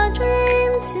are a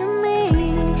dream to me,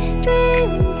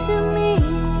 dream to me.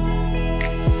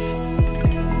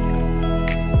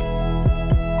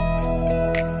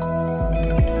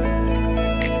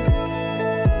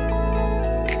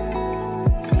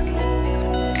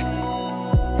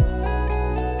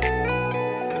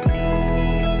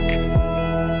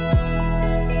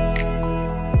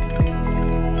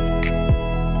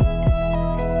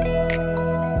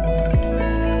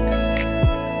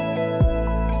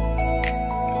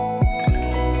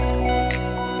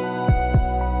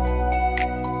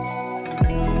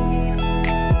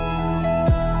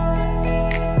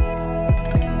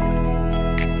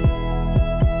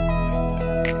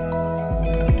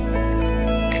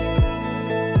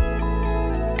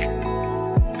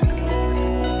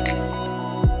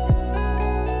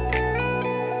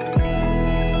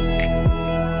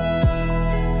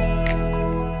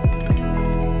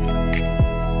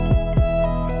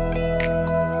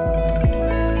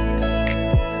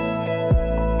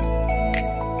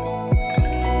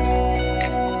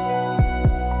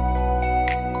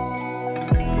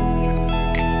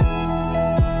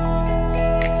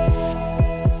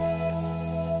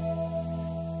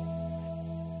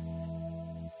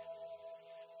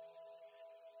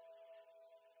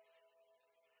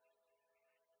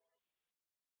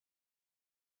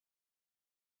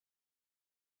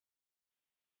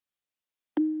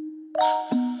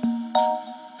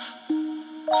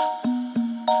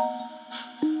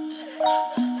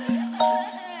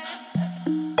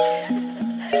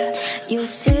 You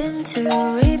seem to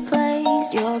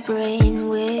replace your brain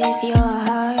with your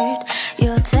heart.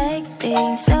 You take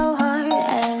things so hard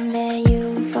and then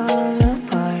you fall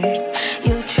apart.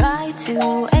 You try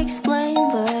to explain,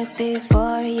 but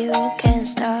before you can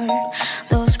start,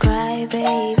 those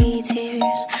crybaby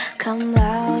tears come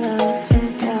out of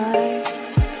the dark.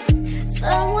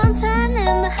 Someone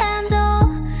turning the handle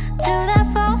to that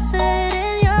faucet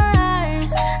in your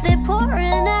eyes. They're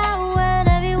pouring out when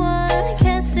everyone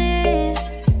can see.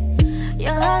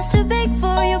 Your heart's too big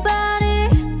for your body,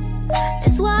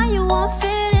 it's why you won't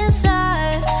fit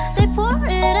inside. They pour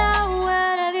it out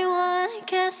when everyone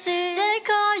can see. They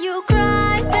call you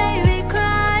cry baby,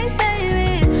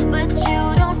 but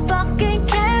you don't fucking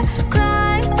care.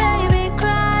 Cry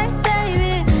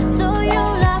baby, so you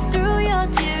laugh through your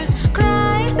tears.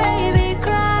 Cry baby,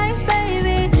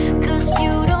 cause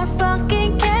you don't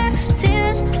fucking care.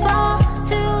 Tears fall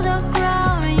to the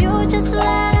ground, you just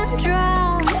let them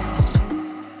drown.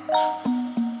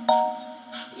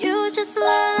 You just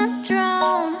let them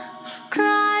drown.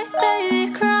 Cry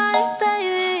baby,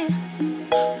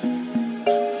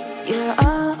 you're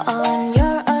all on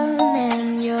your own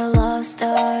and you lost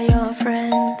all your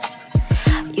friends.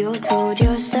 You told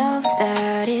yourself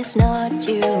that it's not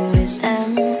you, it's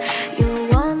them. You're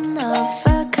one of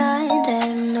a kind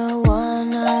and no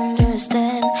one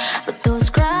understands. But those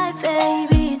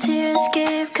crybaby tears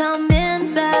keep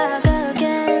coming back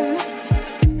again.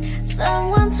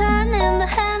 Someone turning the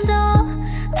handle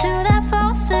to that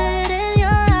faucet in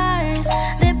your eyes.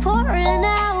 They're pouring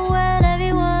out when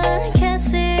everyone can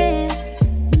see.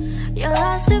 Your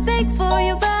heart's too big for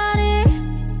your body,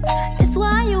 it's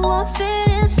why you won't fit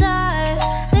inside.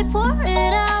 They pour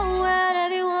it out when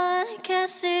everyone can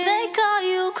see. They call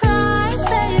you cry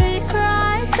baby,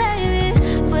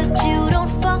 but you don't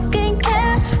fucking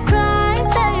care. Cry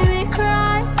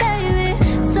baby,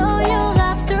 so you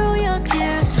laugh through your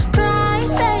tears. Cry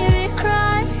baby,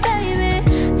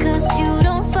 cause you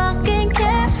don't fucking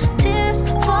care. Tears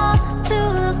fall to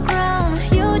the ground,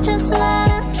 you just let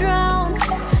them drown.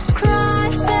 Cry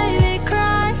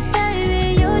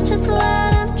baby, you just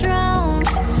let them drown.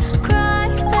 Cry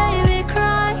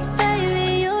baby,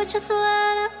 you just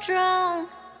let them drown.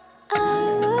 I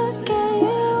look at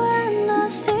you and I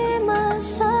see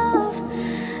myself,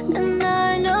 and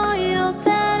I know you're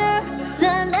better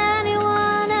than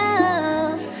anyone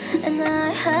else. And I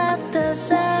have the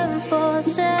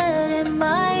 747 in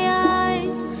my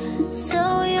eyes,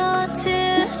 so your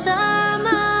tears are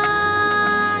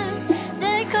mine.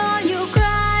 They call you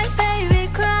cry baby,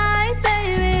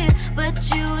 but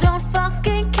you don't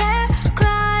fucking care.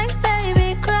 Cry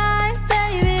baby,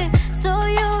 so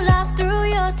you laugh through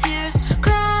your tears.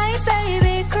 Cry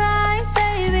baby,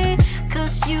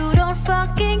 cause you don't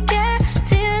fucking care.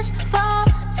 Tears fall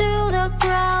to the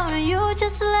ground, you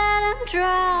just let them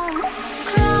drown.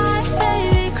 Cry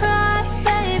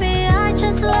baby, I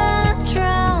just let them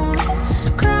drown.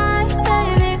 Cry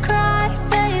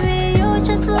baby, you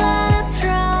just let them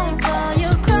drown. Call you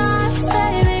cry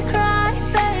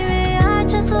baby, I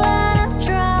just let them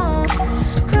drown.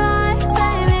 Cry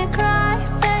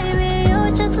baby, you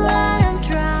just let them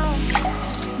drown.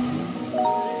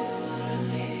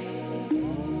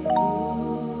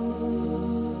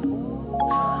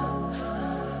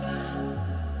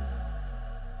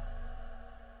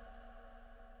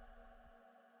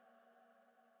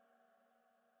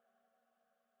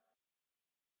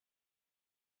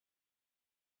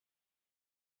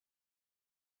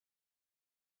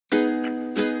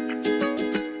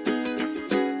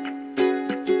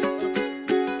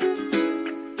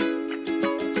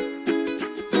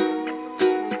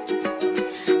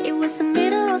 It was the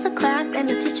middle of the class and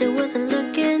the teacher wasn't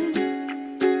looking.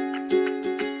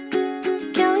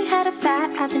 Kelly had a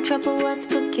fat ass and trouble was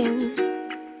cooking.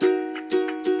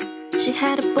 She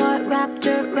had a board wrapped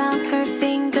around her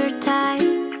finger tight.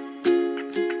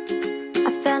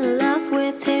 I fell in love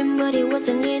with him, but he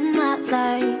wasn't in my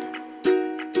light.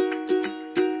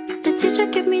 The teacher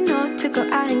gave me note to go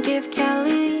out and give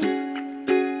Kelly.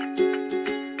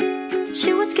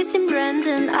 She was kissing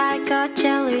Brandon, I got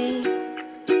jelly.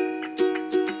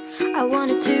 I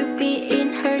wanted to be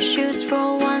in her shoes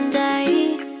for one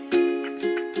day.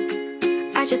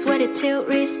 I just waited till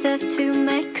recess to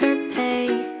make her pay.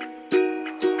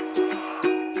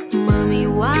 Mommy,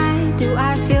 why do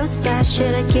I feel sad?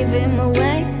 Should I give him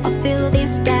away or feel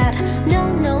this bad?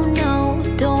 No,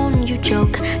 don't you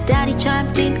joke. Daddy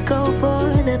chimed in, go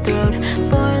for the throat.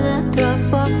 For the throat,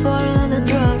 for the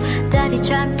throat. Daddy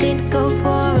chimed in, go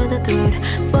for the throat.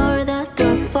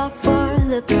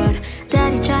 the throat.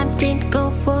 Daddy chimed in,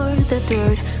 go for the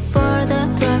throat. For the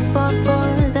throat, for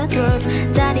the throat.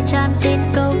 Daddy chimed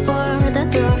in, go for the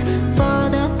throat. For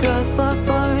the throat, for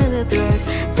the throat.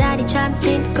 Daddy chimed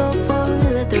in, go for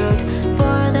the throat.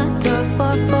 For the throat,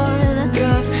 for the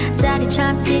throat. Daddy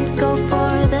chimed in, go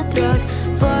for the throat.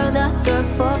 For the throat,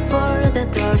 for the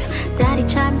throat. Daddy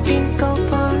chimed in, go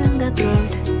for the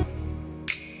throat.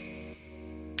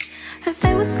 Her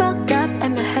face was fucked up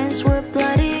and my hands were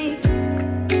bloody.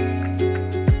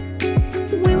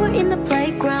 We were in the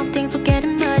playground, things were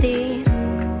getting muddy.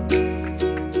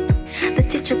 The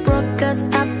teacher broke us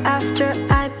up after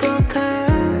I broke her.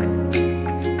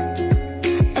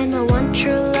 And my one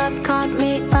true love called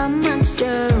me a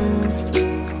monster.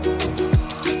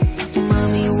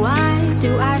 Mommy, why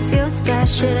do I feel sad?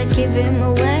 Should I give him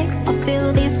away or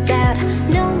feel this bad?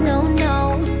 No, no,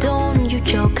 no, don't you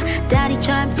joke. Daddy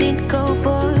chimed in, go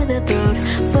for the throat.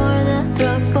 For the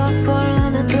throat, for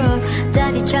the throat.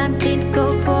 Daddy chimed in,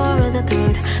 go for the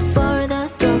throat. For the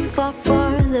throat, for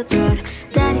the throat.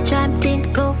 Daddy chimed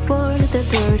in, go for the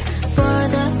throat. For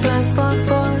the throat,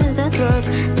 for the throat.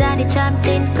 Daddy chimed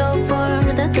in, go for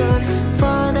the throat.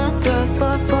 For the throat,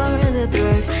 for the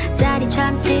throat. Daddy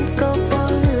chimed in, go for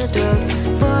the throat.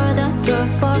 For the throat,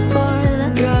 for the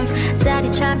throat. Daddy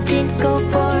chimed in, go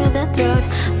for the throat.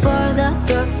 For the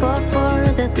throat, for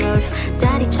the throat.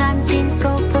 Daddy chimed in,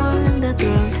 go for the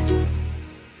throat.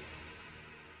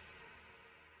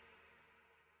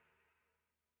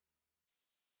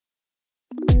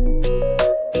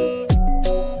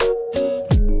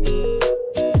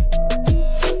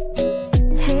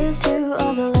 Here's to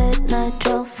all the late night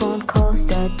drop phone calls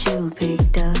that you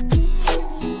picked up.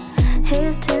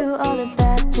 Here's to all the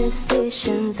bad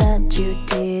decisions that you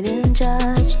didn't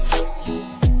judge.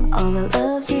 All the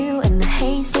loves you and the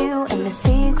hates you and the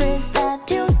secrets that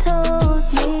you told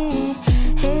me.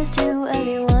 Here's to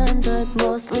everyone but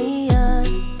mostly us.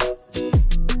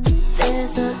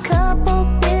 There's a couple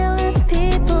billion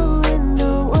people in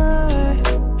the world,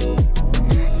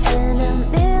 and a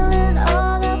million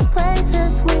other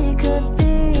places we could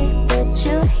be, but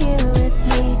you're here with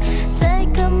me.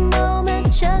 Take a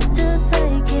moment just to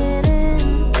take it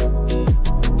in,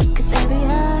 'cause every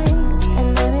high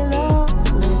and every low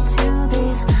led to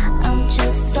this. I'm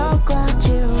just so glad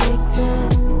you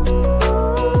exist.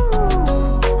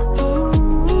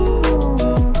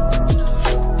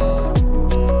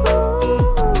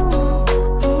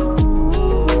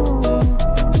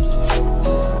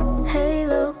 Hey,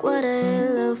 look what I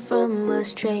love from a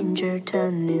stranger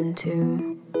turned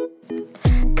into.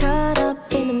 Caught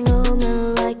up in a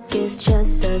moment like it's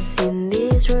just us in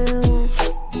this room.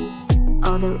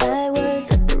 All the right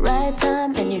words at the right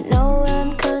time, and you know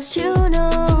I'm 'cause you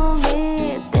know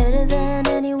me better than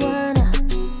anyone else.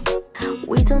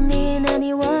 We don't need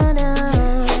anyone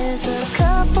else. There's a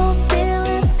couple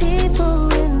billion people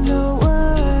in the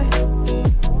world,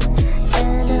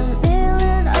 and a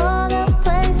million other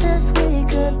places we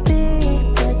could be,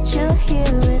 but you're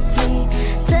here with me.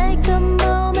 Take a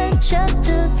moment just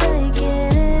to take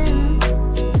it in,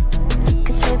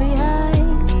 'cause every high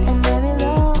and every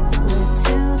low led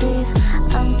to this.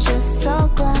 I'm just so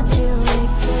glad you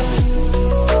exist.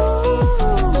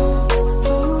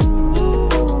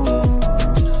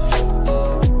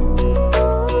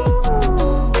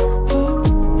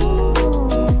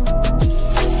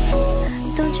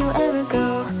 Don't you ever go,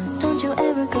 don't you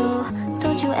ever go,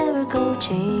 don't you ever go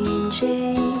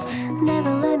changing.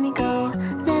 Never let me go,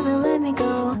 never let me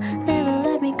go, never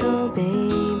let me go,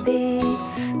 baby.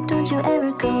 Don't you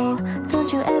ever go,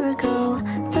 don't you ever go,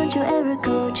 don't you ever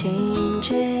go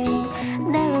changing.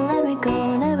 Never let me go,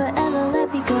 never ever let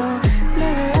me go,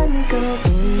 never let me go,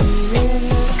 baby. There's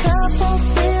a couple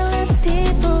billion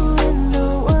people in the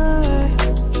world,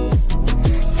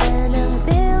 and a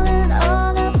million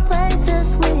other places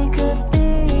we could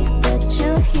be, but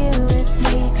you're here with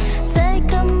me. Take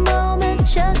a moment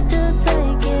just to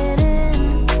take it in,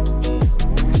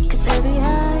 'cause every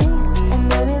high and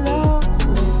every low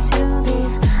led to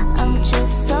this. I'm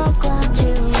just so glad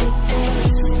you exist.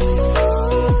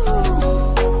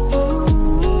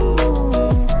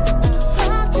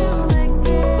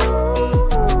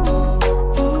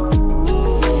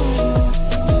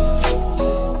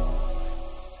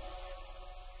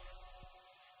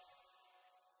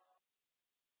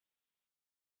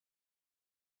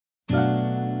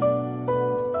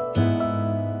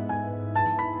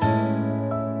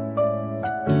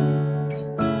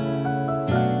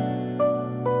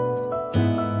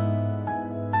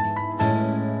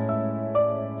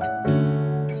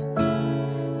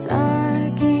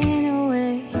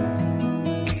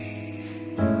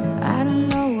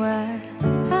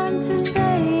 to say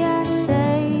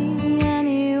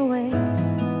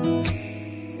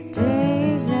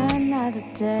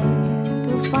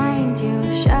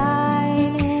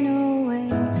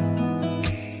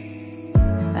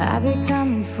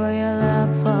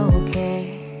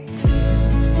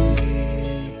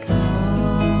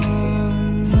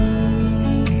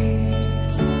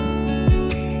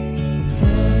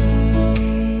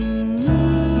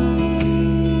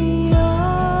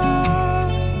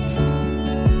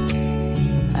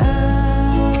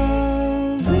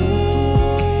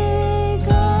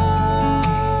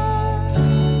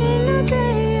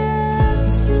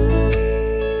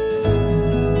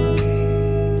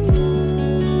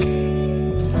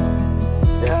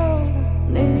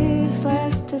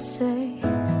to say.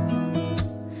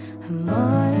 I'm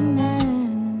more than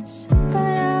ends, but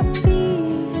I'll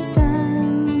be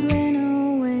stumbling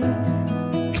away.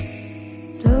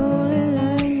 Slowly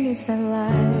learning it's a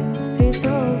life, it's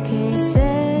okay,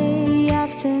 say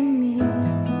after me.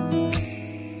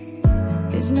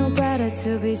 It's no better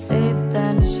to be safe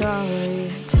than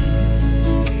sorry.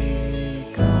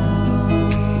 Take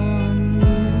on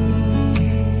me.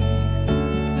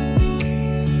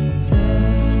 Take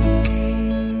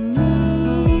me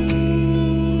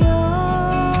on.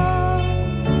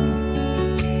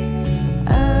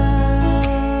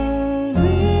 I'll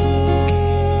be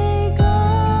gone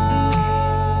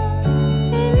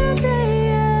in a day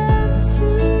or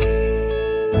two.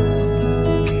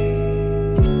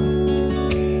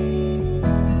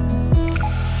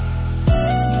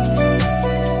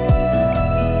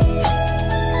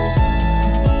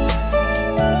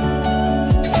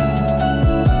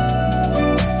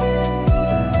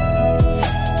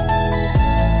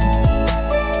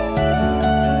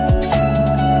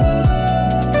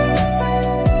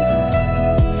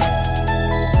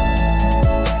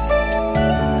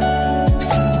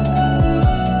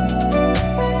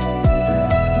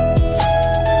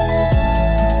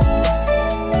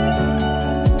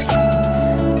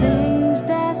 Things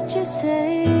that you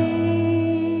say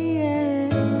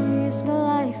is the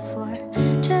life for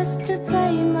just to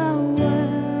play my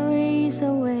worries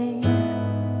away.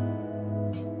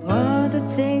 All the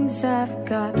things I've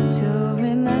got to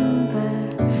remember,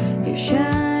 you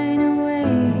shine away.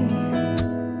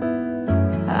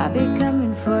 I'll be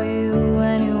coming for you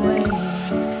anyway.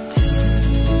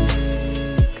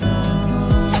 Take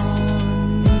on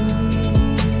me.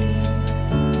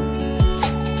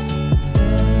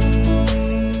 Take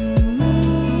me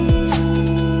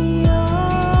on.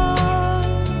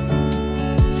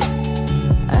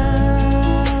 I'll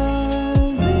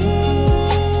be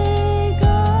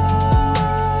gone.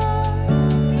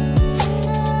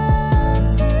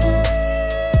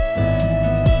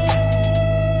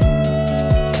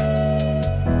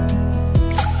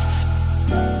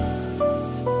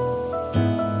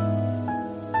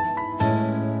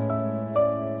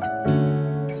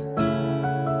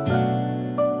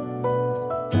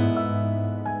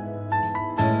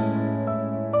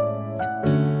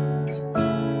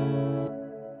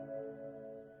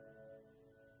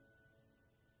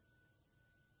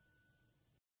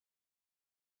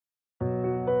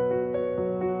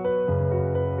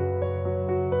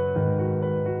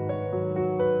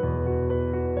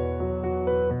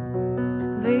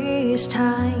 This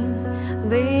time,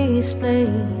 this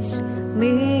place,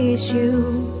 miss you,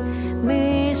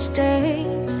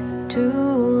 mistakes,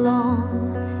 too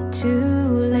long,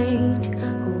 too late.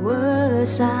 Who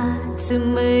was I to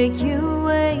make you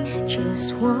wait?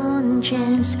 Just one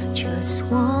chance, just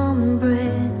one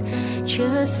breath,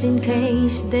 just in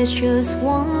case there's just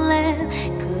one left.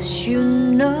 'Cause you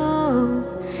know,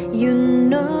 you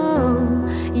know,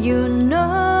 you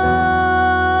know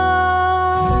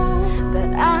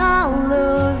that I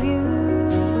love you.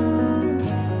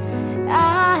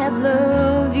 I have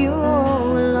loved you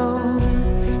all along,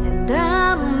 and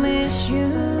I miss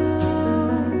you.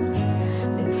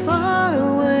 Been far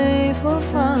away for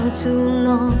far too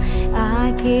long.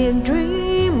 I keep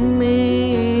dreaming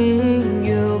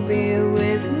you'll be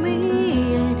with me,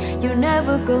 and you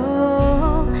never go.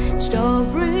 Stop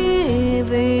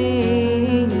breathing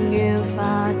if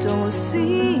I don't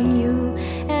see you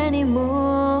anymore.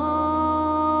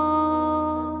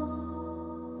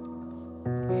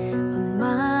 On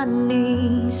my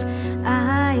knees,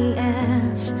 I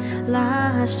ask,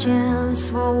 last chance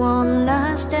for one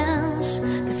last dance.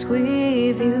 'Cause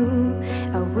with you,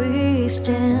 I will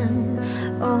stand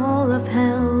all of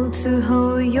hell to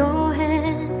hold your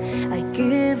hand. I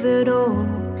give it all,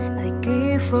 I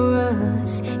give for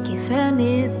us, give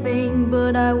anything,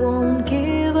 but I won't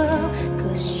give up.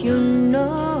 'Cause you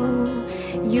know,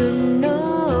 you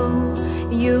know,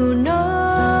 you know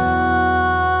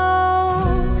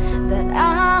that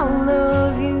I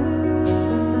love you.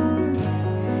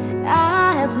 I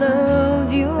have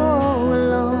loved you all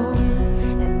along,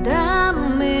 and I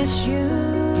miss you.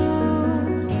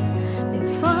 Been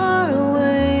far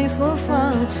away for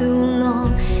far too long.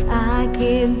 I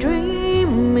keep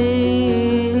dreaming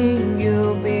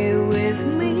you'll be with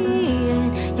me, and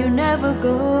you never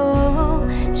go.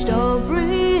 Stop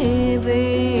breathing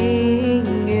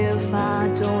if I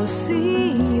don't see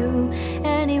you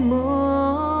anymore.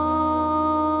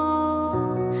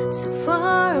 So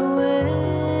far away,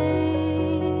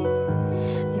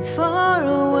 been far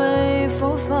away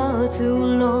for far too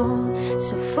long.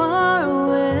 So far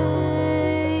away,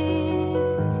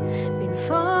 been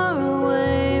far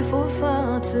away.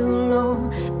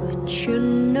 you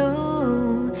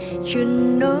know, you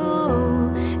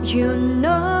know, you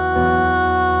know.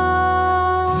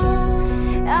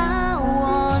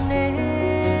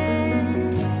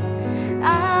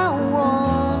 I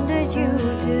wanted you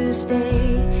to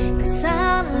stay, 'cause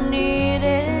I need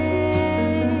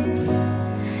it.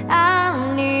 I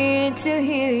need to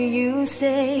hear you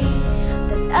say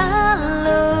that I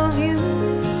love you.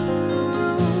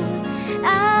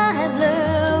 I have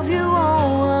loved you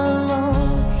all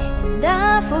along, and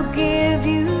I forgive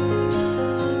you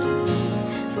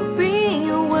for being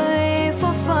away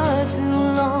for far too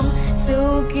long. So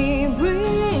keep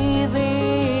breathing,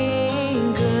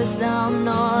 'cause I'm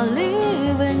not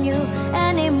leaving you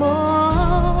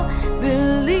anymore.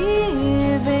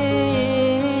 Believe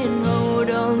in, hold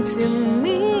on to me.